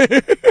 Nolan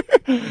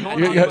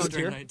Huckbone's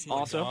here. 19.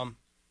 Also,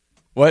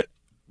 what?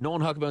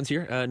 Nolan Huckbone's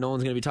here.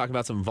 Nolan's going to be talking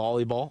about some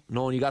volleyball.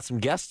 Nolan, you got some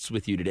guests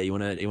with you today. You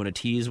want to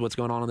tease what's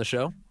going on the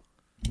show?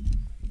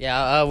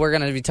 Yeah, we're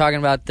going to be talking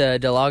about the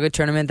Del Lago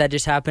tournament that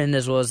just happened,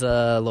 as well as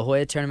the La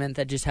Jolla tournament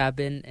that just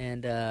happened,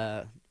 and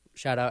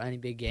shout out any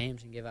big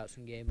games and give out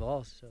some game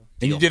balls. So.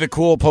 And you did a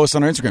cool post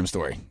on our Instagram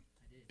story.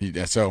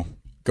 So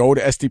go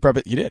to SD Prep.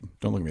 You did.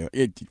 Don't look at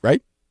me.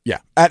 Right? Yeah.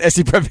 At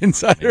SD Prep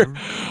Insider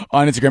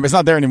on Instagram. It's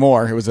not there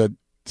anymore. It was a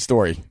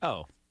story.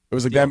 Oh. It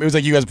was like that. It was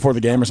like you guys before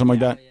the game or something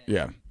like that.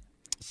 Yeah.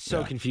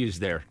 So confused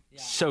there.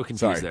 So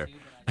confused Sorry.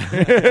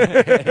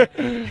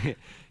 there.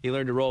 He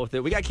learned to roll with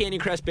it. We got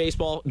Canyon Crest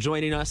Baseball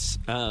joining us.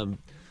 Talk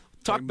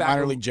back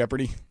Minor League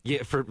Jeopardy.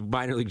 Yeah, for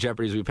Minor League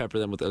Jeopardy, as we pepper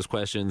them with those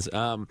questions.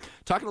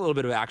 Talking a little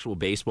bit of actual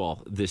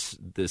baseball this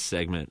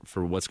segment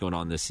for what's going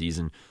on this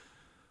season.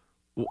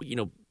 You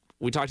know,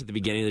 we talked at the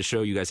beginning of the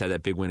show. You guys had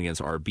that big win against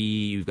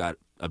RB. You've got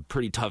a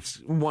pretty tough,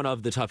 one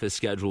of the toughest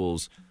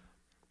schedules.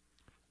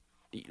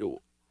 You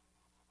know,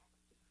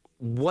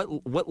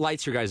 what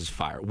lights your guys'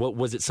 fire? What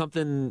was it?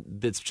 Something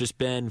that's just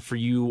been for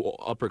you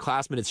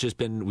upperclassmen? It's just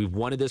been we've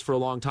wanted this for a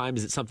long time.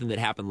 Is it something that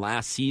happened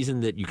last season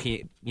that you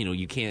can't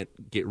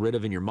get rid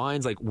of in your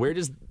minds? Like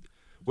where's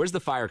the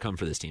fire come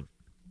for this team?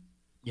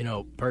 You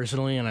know,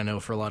 personally, and I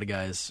know for a lot of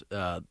guys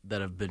that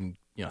have been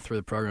through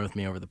the program with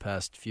me over the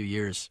past few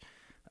years,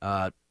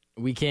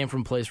 we came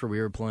from a place where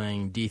we were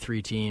playing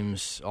D3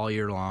 teams all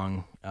year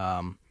long.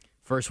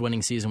 First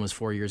winning season was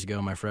 4 years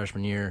ago, my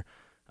freshman year.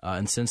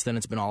 And since then,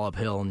 it's been all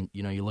uphill. And,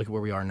 you look at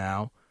where we are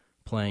now,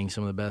 playing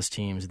some of the best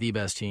teams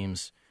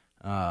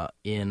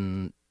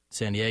in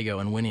San Diego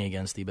and winning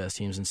against the best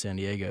teams in San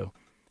Diego.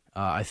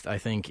 I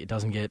think it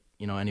doesn't get,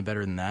 any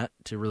better than that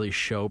to really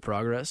show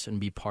progress and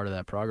be part of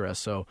that progress.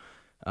 So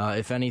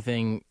if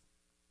anything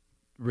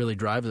really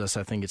drives us,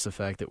 I think it's the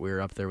fact that we're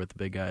up there with the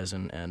big guys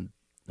and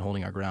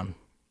holding our ground.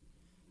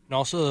 And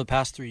also the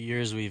past 3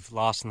 years, we've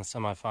lost in the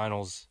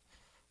semifinals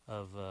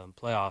of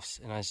playoffs.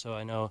 And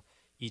I know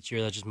each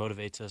year that just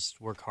motivates us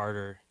to work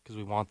harder because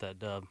we want that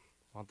dub,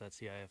 want that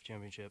CIF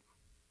championship.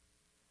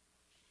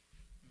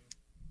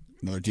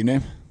 Another team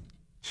name?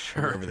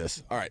 Sure. Over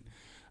this. All right.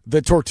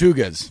 The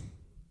Tortugas.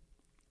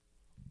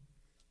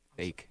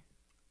 Fake.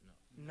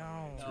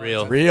 No. It's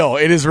real. Real.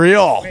 It is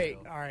real. Wait,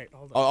 all right,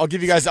 hold I'll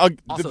give you guys.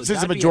 Also,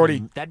 since the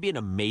majority. that'd be an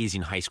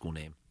amazing high school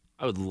name.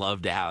 I would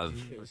love to have.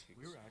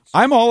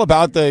 I'm all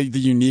about the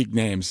unique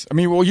names. I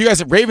mean, well, you guys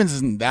at Ravens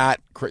isn't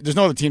that. There's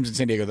no other teams in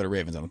San Diego that are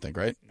Ravens, I don't think,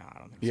 right? No, I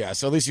don't think Yeah,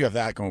 so at least you have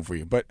that going for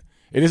you. But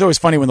it is always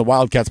funny when the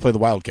Wildcats play the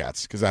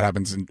Wildcats because that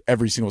happens in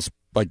every single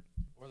Or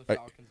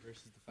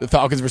the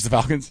Falcons versus the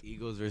Falcons.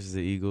 Eagles versus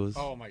the Eagles.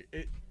 Oh my!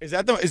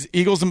 Is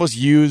Eagles the most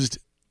used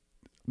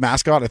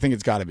mascot? I think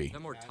it's got to be. No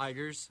more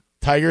Tigers.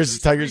 Tigers.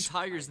 There's 3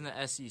 Tigers in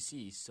the SEC,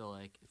 so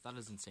if that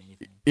doesn't say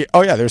anything. Yeah,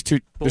 oh yeah, there's 2.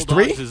 There's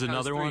Bulldogs 3. is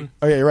another one.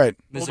 Oh yeah, you're right.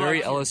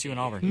 Missouri, LSU, and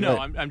Auburn. No,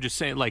 Right. I'm just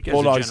saying, like,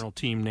 Bulldogs. as a general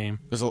team name.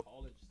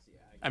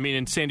 I mean,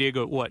 in San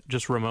Diego, what?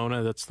 Just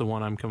Ramona? That's the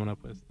one I'm coming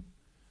up with.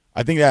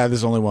 I think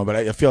there's only one, but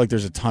I feel like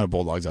there's a ton of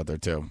Bulldogs out there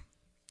too.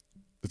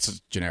 It's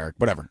just generic,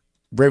 whatever.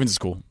 Ravens is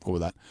cool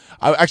with that.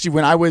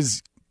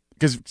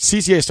 Because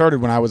CCA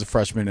started when I was a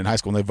freshman in high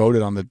school, and they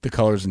voted on the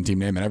colors and team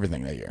name and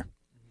everything that year.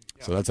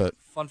 Yeah. So that's a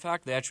fun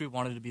fact. They actually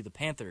wanted to be the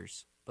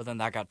Panthers, but then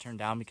that got turned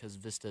down because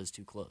Vista is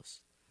too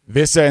close.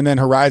 Vista, and then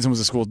Horizon was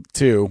a school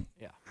too.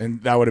 Yeah,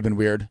 and that would have been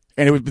weird,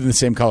 and it would have been the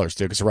same colors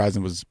too, because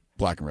Horizon was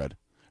black and red,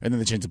 and then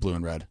they changed to blue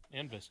and red.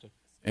 And Vista.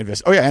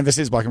 Oh yeah, and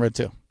Vista is black and red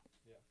too.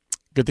 Yeah.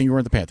 Good thing you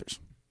weren't the Panthers.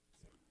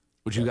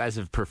 Would you guys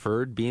have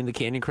preferred being the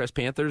Canyon Crest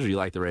Panthers, or you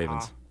like the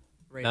Ravens?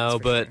 No,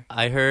 but sure.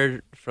 I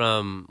heard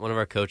from one of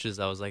our coaches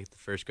that was like the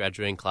first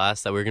graduating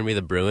class that we were going to be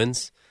the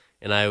Bruins,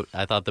 and I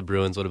thought the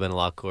Bruins would have been a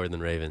lot cooler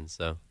than Ravens.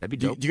 So that'd be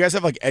dope. Do you guys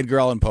have like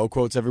Edgar Allan Poe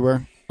quotes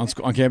everywhere on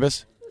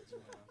campus?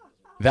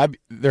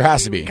 There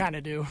has to be. We kind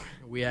of do.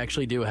 We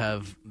actually do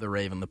have The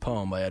Raven, the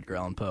poem by Edgar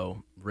Allan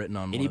Poe, written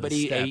on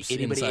Anybody one of the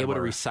steps inside able of to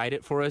our- recite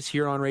it for us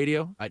here on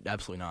radio?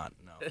 Absolutely not.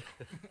 No.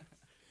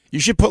 You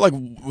should put like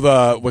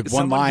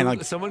one line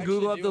like. Someone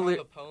Google up the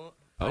lyrics.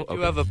 I do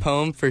have a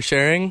poem for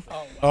sharing.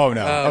 Oh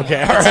no!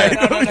 Okay, all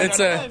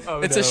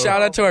right. It's a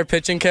shout out to our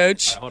pitching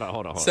coach. Hold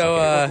on. So,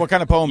 Okay. What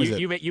kind of poem is it?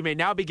 You may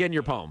now begin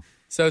your poem.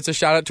 So it's a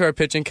shout out to our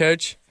pitching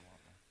coach.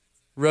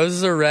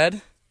 Roses are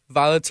red,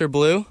 violets are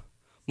blue.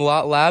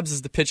 Malott Labs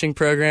is the pitching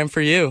program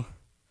for you.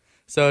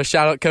 So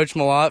shout out Coach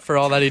Malott for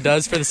all that he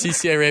does for the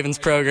CCA Ravens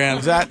program.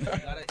 Is that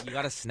You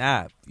gotta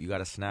snap. You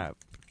gotta snap.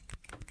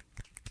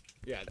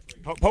 Yeah,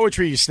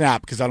 poetry you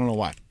snap because I don't know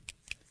why.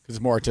 Because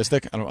it's more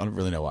artistic. I don't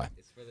really know why.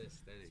 It's for the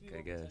aesthetic,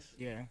 I guess.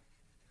 Yeah.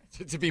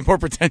 To be more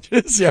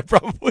pretentious, yeah,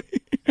 probably.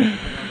 On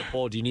the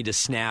poll, do you need to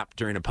snap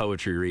during a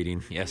poetry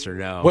reading? Yes or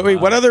no? Wait,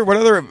 what other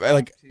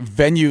like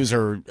venues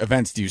or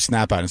events do you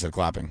snap at instead of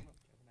clapping?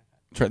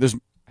 I don't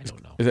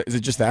know. Is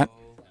it just that?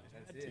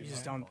 You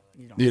just don't.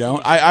 You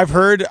know, I've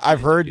heard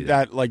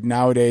that like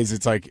nowadays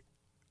it's like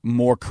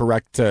more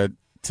correct to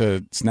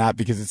snap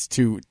because it's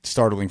too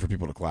startling for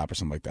people to clap or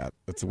something like that.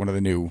 That's one of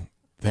the new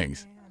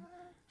things.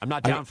 I'm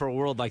not down for a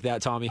world like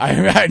that, Tommy.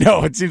 I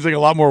know it seems like a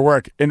lot more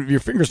work, and your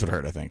fingers would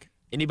hurt. I think.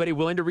 Anybody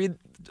willing to read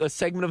a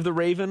segment of the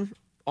Raven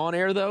on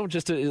air though?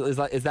 Is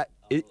that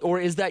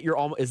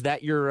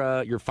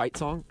your fight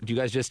song? Do you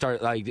guys just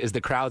start like? Is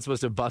the crowd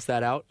supposed to bust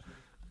that out?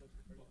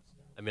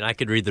 I mean, I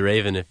could read the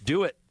Raven if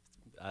do it.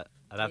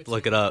 I'd have to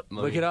look it up.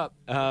 Look it up.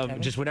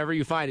 Just whenever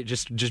you find it,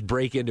 just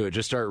break into it.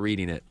 Just start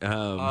reading it.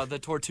 The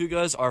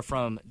Tortugas are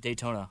from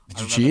Daytona.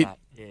 Did you cheat? That.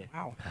 Yeah.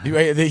 Wow.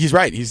 He's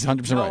right. He's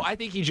 100% No, right. I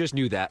think he just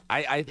knew that.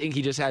 I think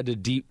he just had to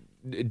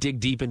dig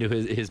deep into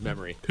his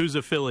memory. Whose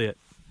affiliate?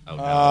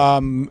 Oh,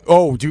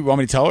 no. Do you want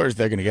me to tell her, or is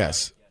they going to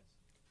guess?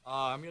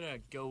 I'm going to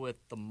go with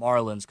the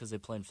Marlins because they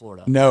play in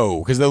Florida. No,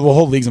 because the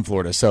whole league's in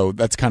Florida, so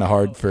that's kind of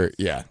hard for,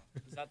 yeah.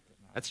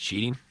 That's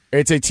cheating.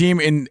 It's a team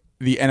in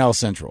the NL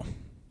Central.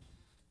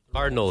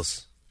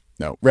 Cardinals.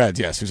 No, Reds,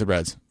 yes. Who said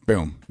Reds?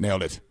 Boom,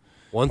 nailed it.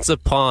 Once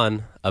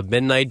upon a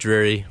midnight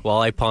dreary, while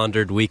I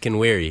pondered weak and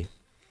weary,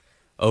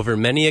 over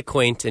many a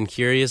quaint and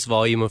curious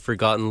volume of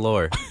forgotten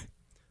lore,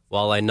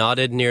 while I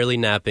nodded nearly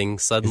napping,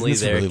 suddenly Isn't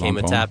this a there really came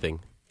long a poem? tapping,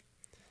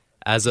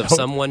 as of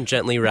someone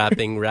gently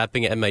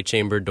rapping at my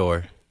chamber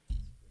door.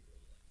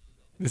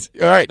 All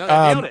right, No,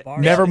 nailed it.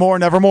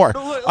 nevermore.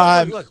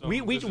 Look,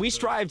 we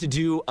strive to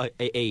do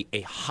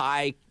a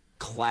high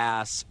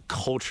class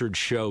cultured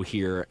show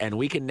here, and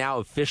we can now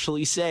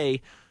officially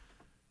say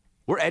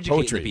we're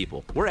educating Poetry. the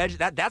people.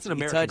 That's an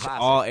American Touch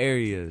classic. all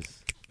areas.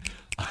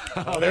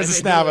 Oh, there's a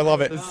snap. I love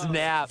it. The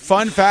snap.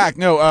 Fun fact,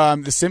 no,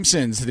 The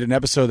Simpsons did an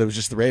episode that was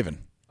just the Raven.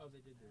 Oh, they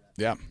did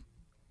that. Yeah.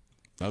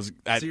 That was,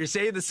 So you're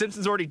saying the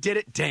Simpsons already did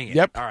it? Dang it.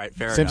 Yep. All right,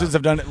 fair Simpsons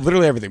enough. have done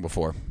literally everything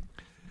before.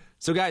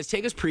 So, guys,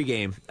 take us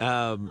pregame.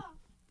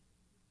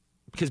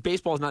 Because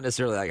baseball is not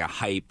necessarily like a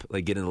hype,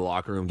 like get in the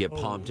locker room, get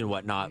pumped and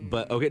whatnot.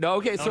 But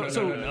okay, so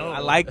I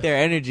like their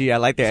energy.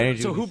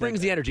 So who brings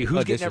the energy?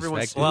 Who's getting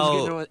everyone's?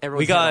 Well,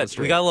 everyone's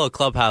we got a little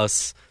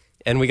clubhouse,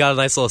 and we got a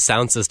nice little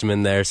sound system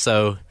in there.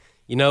 So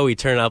we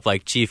turn up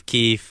like Chief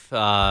Keef,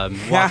 Waka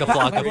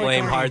Flocka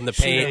Flame, Hard in the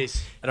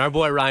Paint, and our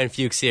boy Ryan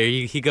Fuchs here.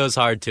 He goes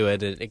hard to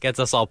it. It gets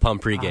us all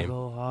pumped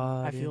pregame.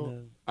 I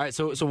feel. All right,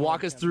 so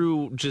walk us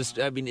through.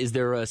 Is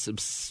there a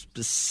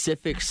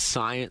specific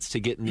science to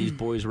getting these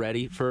boys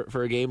ready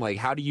for a game? Like,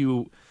 how do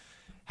you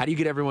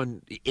get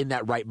everyone in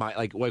that right mind?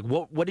 Like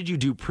what did you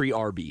do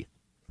pre-RB?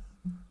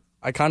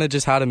 I kind of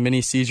just had a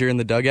mini seizure in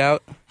the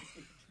dugout.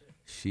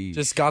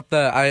 Just got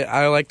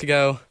I like to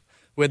go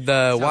with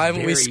the why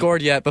haven't we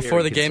scored yet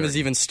before the game has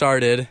even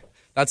started.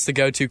 That's the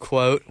go-to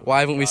quote. Why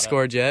haven't we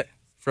scored yet?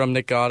 From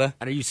Nick Gata.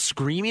 And are you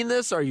screaming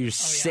this? Or are you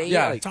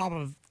saying top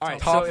of all right,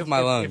 top so of my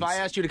lungs? If I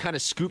asked you to kind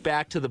of scoot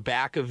back to the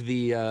back of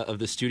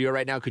the studio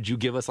right now, could you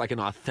give us like an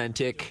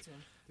authentic?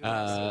 All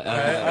right.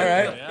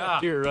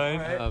 Yeah. Here,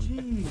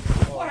 Ryan.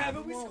 Why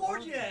haven't we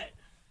scored yet?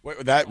 Wait,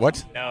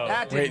 what? No,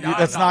 that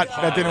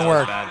didn't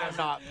work. I'm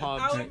not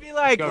pumped. I would be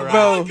like, Guys,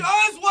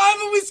 why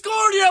haven't we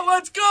scored yet?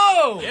 Let's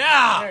go!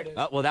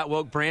 Yeah. Well, that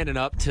woke Brandon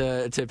up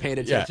to paying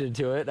attention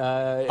to it.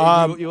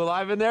 You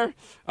alive in there?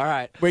 All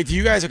right. Wait, do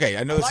you guys? Okay,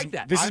 I know this. like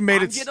that. This has made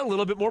I'm it. getting a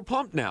little bit more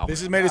pumped now.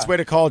 This has made its way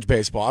to college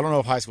baseball. I don't know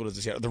if high school does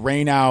this yet. The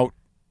rain out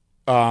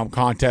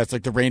contest,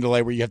 like the rain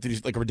delay, where you have to do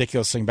like a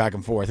ridiculous thing back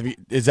and forth.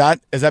 Has that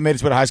made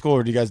its way to high school,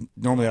 or do you guys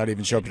normally not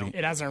even show up?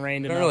 It hasn't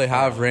rained. We don't really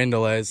have rain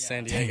delays,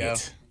 San Diego.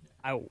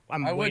 I'm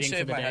I would waiting for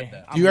shave the my day.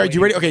 head, Do you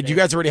ready? Okay, do you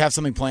guys already have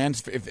something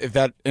planned if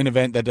that an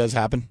event that does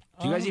happen?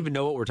 Do you guys even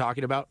know what we're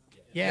talking about?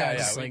 Yeah,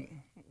 just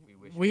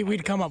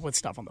we'd come up with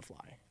stuff on the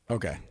fly.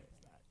 Okay.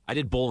 I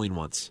did bowling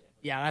once.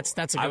 Yeah,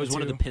 that's a I was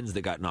one of the go-to. pins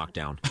that got knocked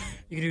down.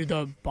 You could do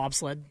the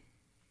bobsled.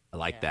 I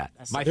like that.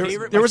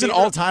 There was an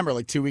all-timer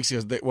like 2 weeks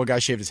ago. One guy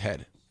shaved his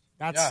head.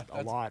 That's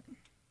a lot.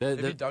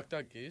 Maybe Duck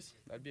Duck Goose.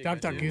 That'd be a Duck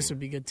good Duck one. Goose would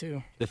be good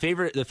too. The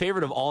favorite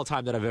of all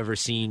time that I've ever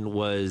seen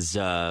was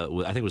I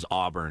think it was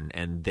Auburn,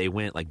 and they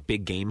went like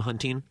big game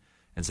hunting,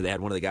 and so they had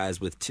one of the guys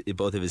with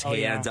both of his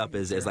hands up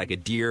as like a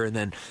deer, and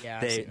then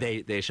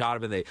they shot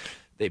him and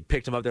they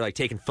picked him up. They're like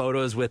taking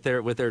photos with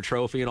their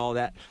trophy and all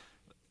that.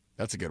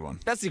 That's a good one.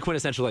 That's the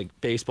quintessential like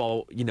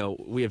baseball.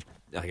 We have,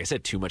 like I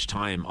said, too much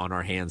time on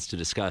our hands to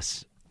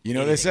discuss. You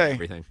know what they say.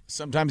 Everything.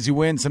 Sometimes you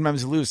win,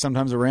 sometimes you lose,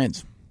 sometimes it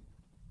rains.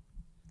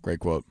 Great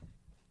quote.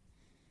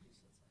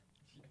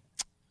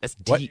 That's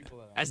deep.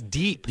 That's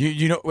deep.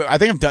 You know, I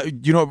think I'm done.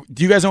 Do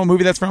you guys know what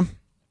movie that's from?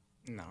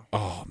 No.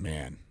 Oh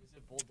man.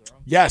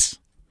 Yes.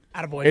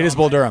 Attaboy, It is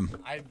Bull Durham.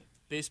 I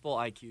baseball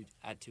IQ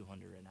at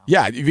 200 right now.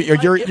 Yeah,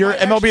 you're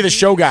MLB The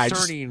Show guy.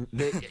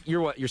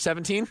 You're what? You're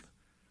 17.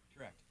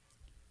 Correct.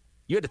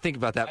 You had to think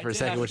about that for a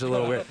second, which is a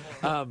little weird.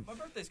 My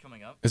birthday's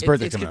coming up. His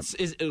birthday's coming up.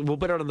 We'll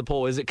put it on the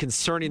poll. Is it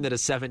concerning that a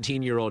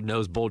 17-year-old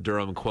knows Bull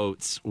Durham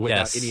quotes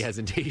without any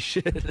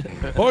hesitation?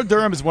 Bull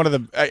Durham is one of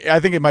the. I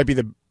think it might be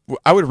the.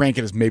 I would rank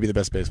it as maybe the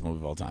best baseball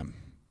movie of all time.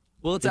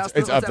 Well, it's up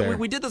there.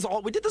 We did this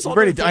all.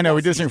 I know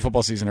we did this during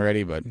football season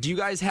already, but do you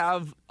guys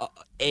have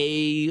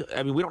I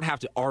mean, we don't have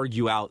to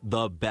argue out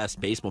the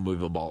best baseball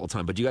movie of all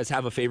time, but do you guys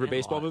have a favorite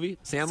baseball movie?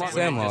 Sandlot.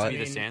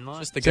 The Sandlot.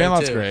 Just the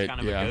Sandlot's go-to. great. Kind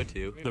of a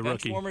go-to. The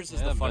Rookie. Benchwarmers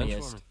is the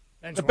funniest.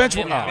 The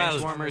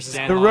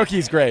Benchwarmers. The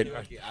Rookie's great.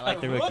 I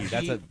like the Rookie.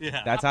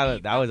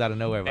 That was out of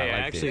nowhere. But Hey, I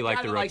actually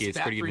like the Rookie. It's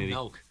a pretty good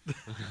movie.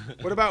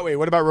 What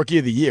about Rookie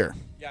of the Year?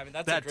 Yeah, I mean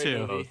that's That a great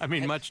too. movie. I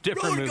mean, much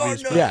different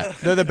movies. But Yeah,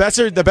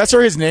 the best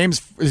are his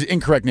names, his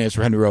incorrect names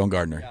for Henry Rowan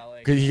Gardner.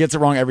 Because he gets it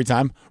wrong every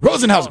time.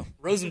 Rosenhausen.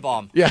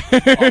 Rosenbaum. Yeah.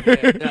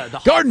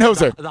 Gardenhauser.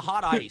 Gardenhauser. The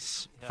hot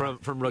ice from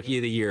Rookie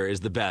of the Year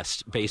is the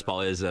best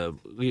baseball is.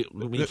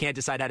 When he can't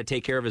decide how to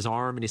take care of his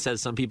arm, and he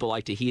says some people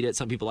like to heat it,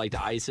 some people like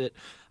to ice it.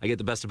 I get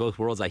the best of both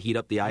worlds. I heat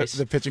up the ice.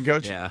 The pitching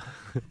coach? Yeah.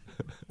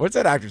 What's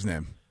that actor's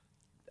name?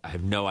 I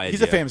have no idea.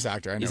 He's a famous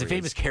actor. I know He's a he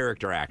famous is.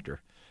 character actor.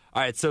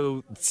 All right,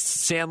 so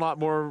Sandlot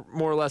more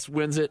or less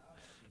wins it.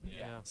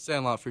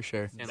 Sandlot for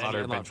sure.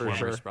 Sandlot for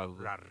sure.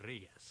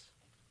 Probably.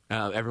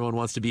 Everyone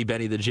wants to be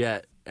Benny the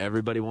Jet.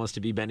 Everybody wants to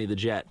be Benny the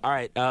Jet. All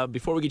right,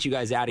 before we get you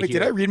guys out of Wait,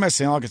 here. did I read my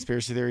Sandlot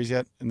conspiracy theories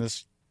yet in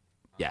this?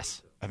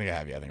 Yes. I think I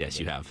have, yeah. Yes,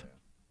 you have.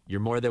 You're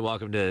more than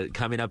welcome to.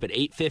 Coming up at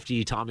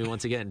 8:50, Tommy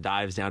once again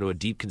dives down to a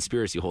deep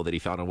conspiracy hole that he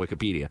found on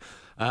Wikipedia.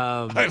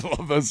 I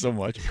love those so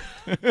much.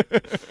 All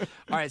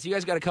right, so you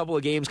guys got a couple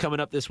of games coming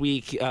up this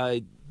week.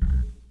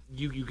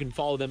 You can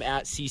follow them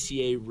at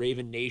CCA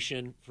Raven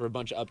Nation for a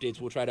bunch of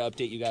updates. We'll try to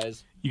update you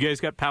guys. You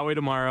guys got Poway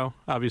tomorrow,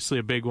 obviously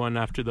a big one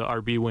after the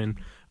RB win.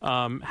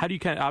 How do you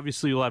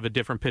obviously you'll have a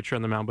different pitcher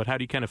on the mound, but how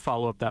do you kind of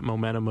follow up that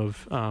momentum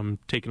of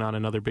taking on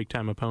another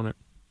big-time opponent?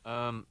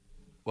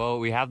 Well,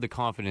 we have the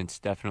confidence,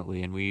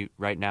 definitely, and we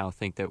right now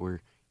think that we're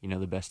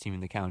the best team in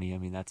the county. I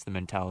mean, that's the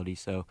mentality.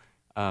 So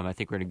I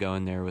think we're going to go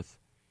in there with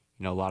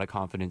a lot of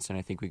confidence, and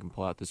I think we can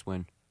pull out this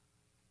win.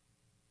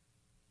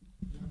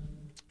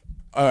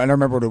 And I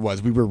remember what it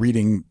was. We were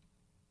reading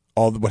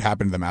what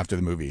happened to them after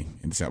the movie.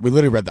 We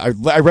literally read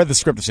I read the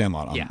script of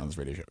Sandlot on this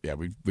radio show. Yeah,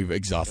 we've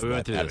exhausted We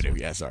went that through avenue.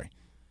 this. Yeah, sorry.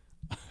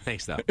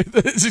 Thanks, though.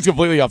 This is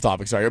completely off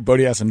topic. Sorry.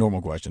 Bodie asked a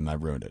normal question, and I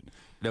ruined it.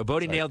 No,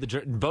 Bodie nailed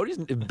Bodie's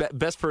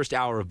best first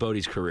hour of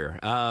Bodie's career.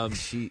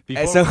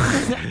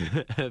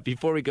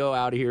 Before we go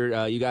out of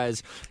here, you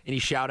guys, any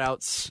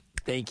shout-outs,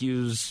 thank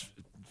yous,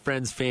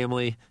 friends,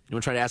 family? You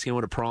want to try to ask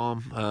anyone to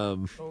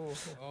prom?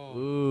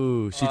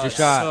 Ooh, shoot your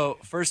shot. So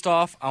first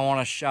off, I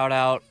want to shout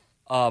out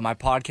my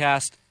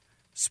podcast,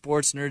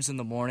 Sports Nerds in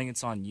the Morning.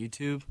 It's on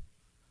YouTube.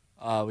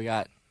 We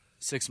got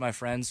 6 of my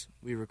friends.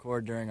 We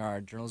record during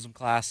our journalism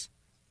class.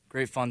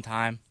 Great fun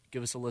time.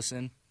 Give us a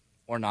listen,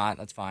 or not.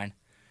 That's fine.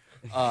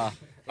 Way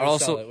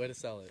to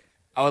sell it.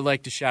 I would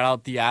like to shout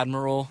out the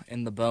Admiral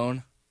and the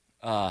Bone,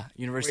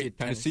 University of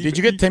Tennessee. Did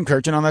you get Tim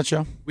Kirchin on that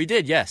show? We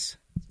did, yes.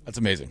 That's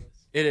amazing.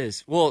 It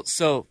is. Well,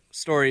 so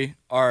story.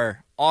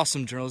 Our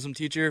awesome journalism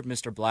teacher,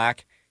 Mr.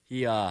 Black,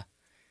 he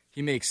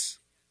makes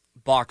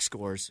box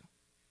scores,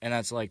 and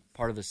that's like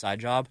part of his side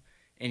job.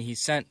 And he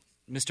sent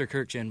Mr.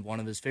 Kirchin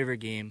one of his favorite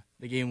game,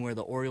 the game where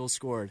the Orioles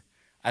scored,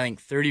 I think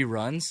 30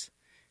 runs,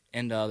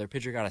 and their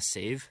pitcher got a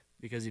save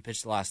because he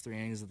pitched the last 3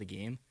 innings of the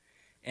game.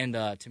 And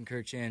Tim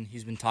Kirchin,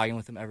 he's been talking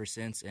with him ever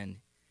since, and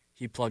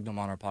he plugged him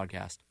on our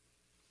podcast.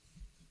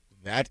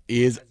 That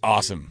is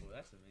awesome.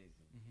 That's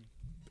amazing.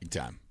 Big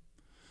time.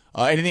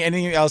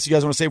 Anything else you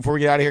guys want to say before we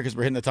get out of here? Because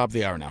we're hitting the top of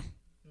the hour now.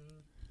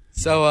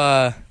 So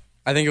I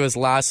think it was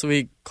last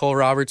week, Cole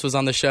Roberts was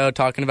on the show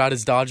talking about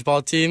his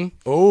dodgeball team.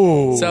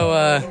 Oh.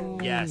 So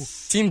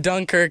yes, Team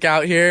Dunkirk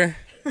out here.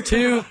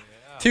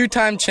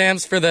 Two-time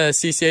champs for the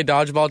CCA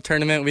dodgeball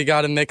tournament. We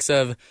got a mix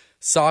of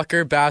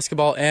soccer,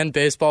 basketball, and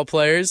baseball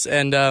players,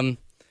 and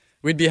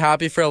we'd be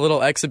happy for a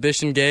little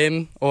exhibition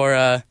game or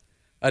a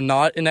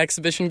not an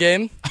exhibition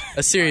game,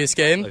 a serious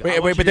game.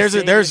 Wait, but there's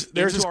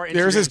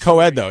his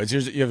co-ed though.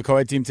 You have a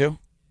co-ed team too?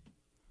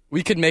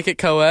 We could make it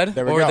co-ed,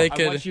 There we or go. they I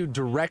could. want you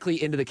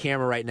directly into the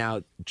camera right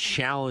now.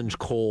 Challenge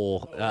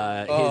Cole,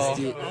 his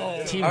team All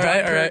right,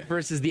 Dunkirk all right.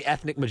 versus the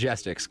Ethnic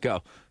Majestics.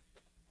 Go.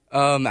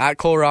 At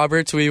Cole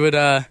Roberts, we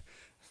would.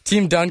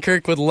 Team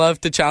Dunkirk would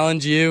love to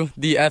challenge you,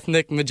 the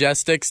Ethnic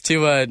Majestics,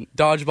 to a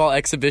dodgeball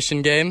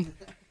exhibition game.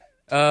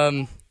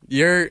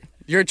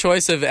 Your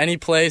choice of any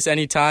place,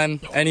 anytime,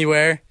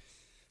 anywhere,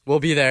 we'll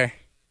be there.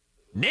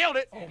 Nailed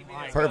it.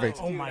 Perfect.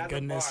 Oh my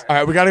goodness. All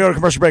right, we got to go to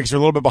commercial break because we're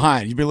a little bit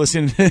behind. You've been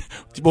listening.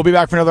 We'll be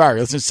back for another hour.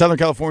 Listen to Southern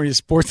California's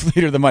sports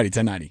leader, the Mighty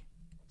 1090.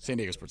 San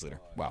Diego sports leader.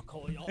 Wow.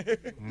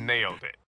 Nailed it.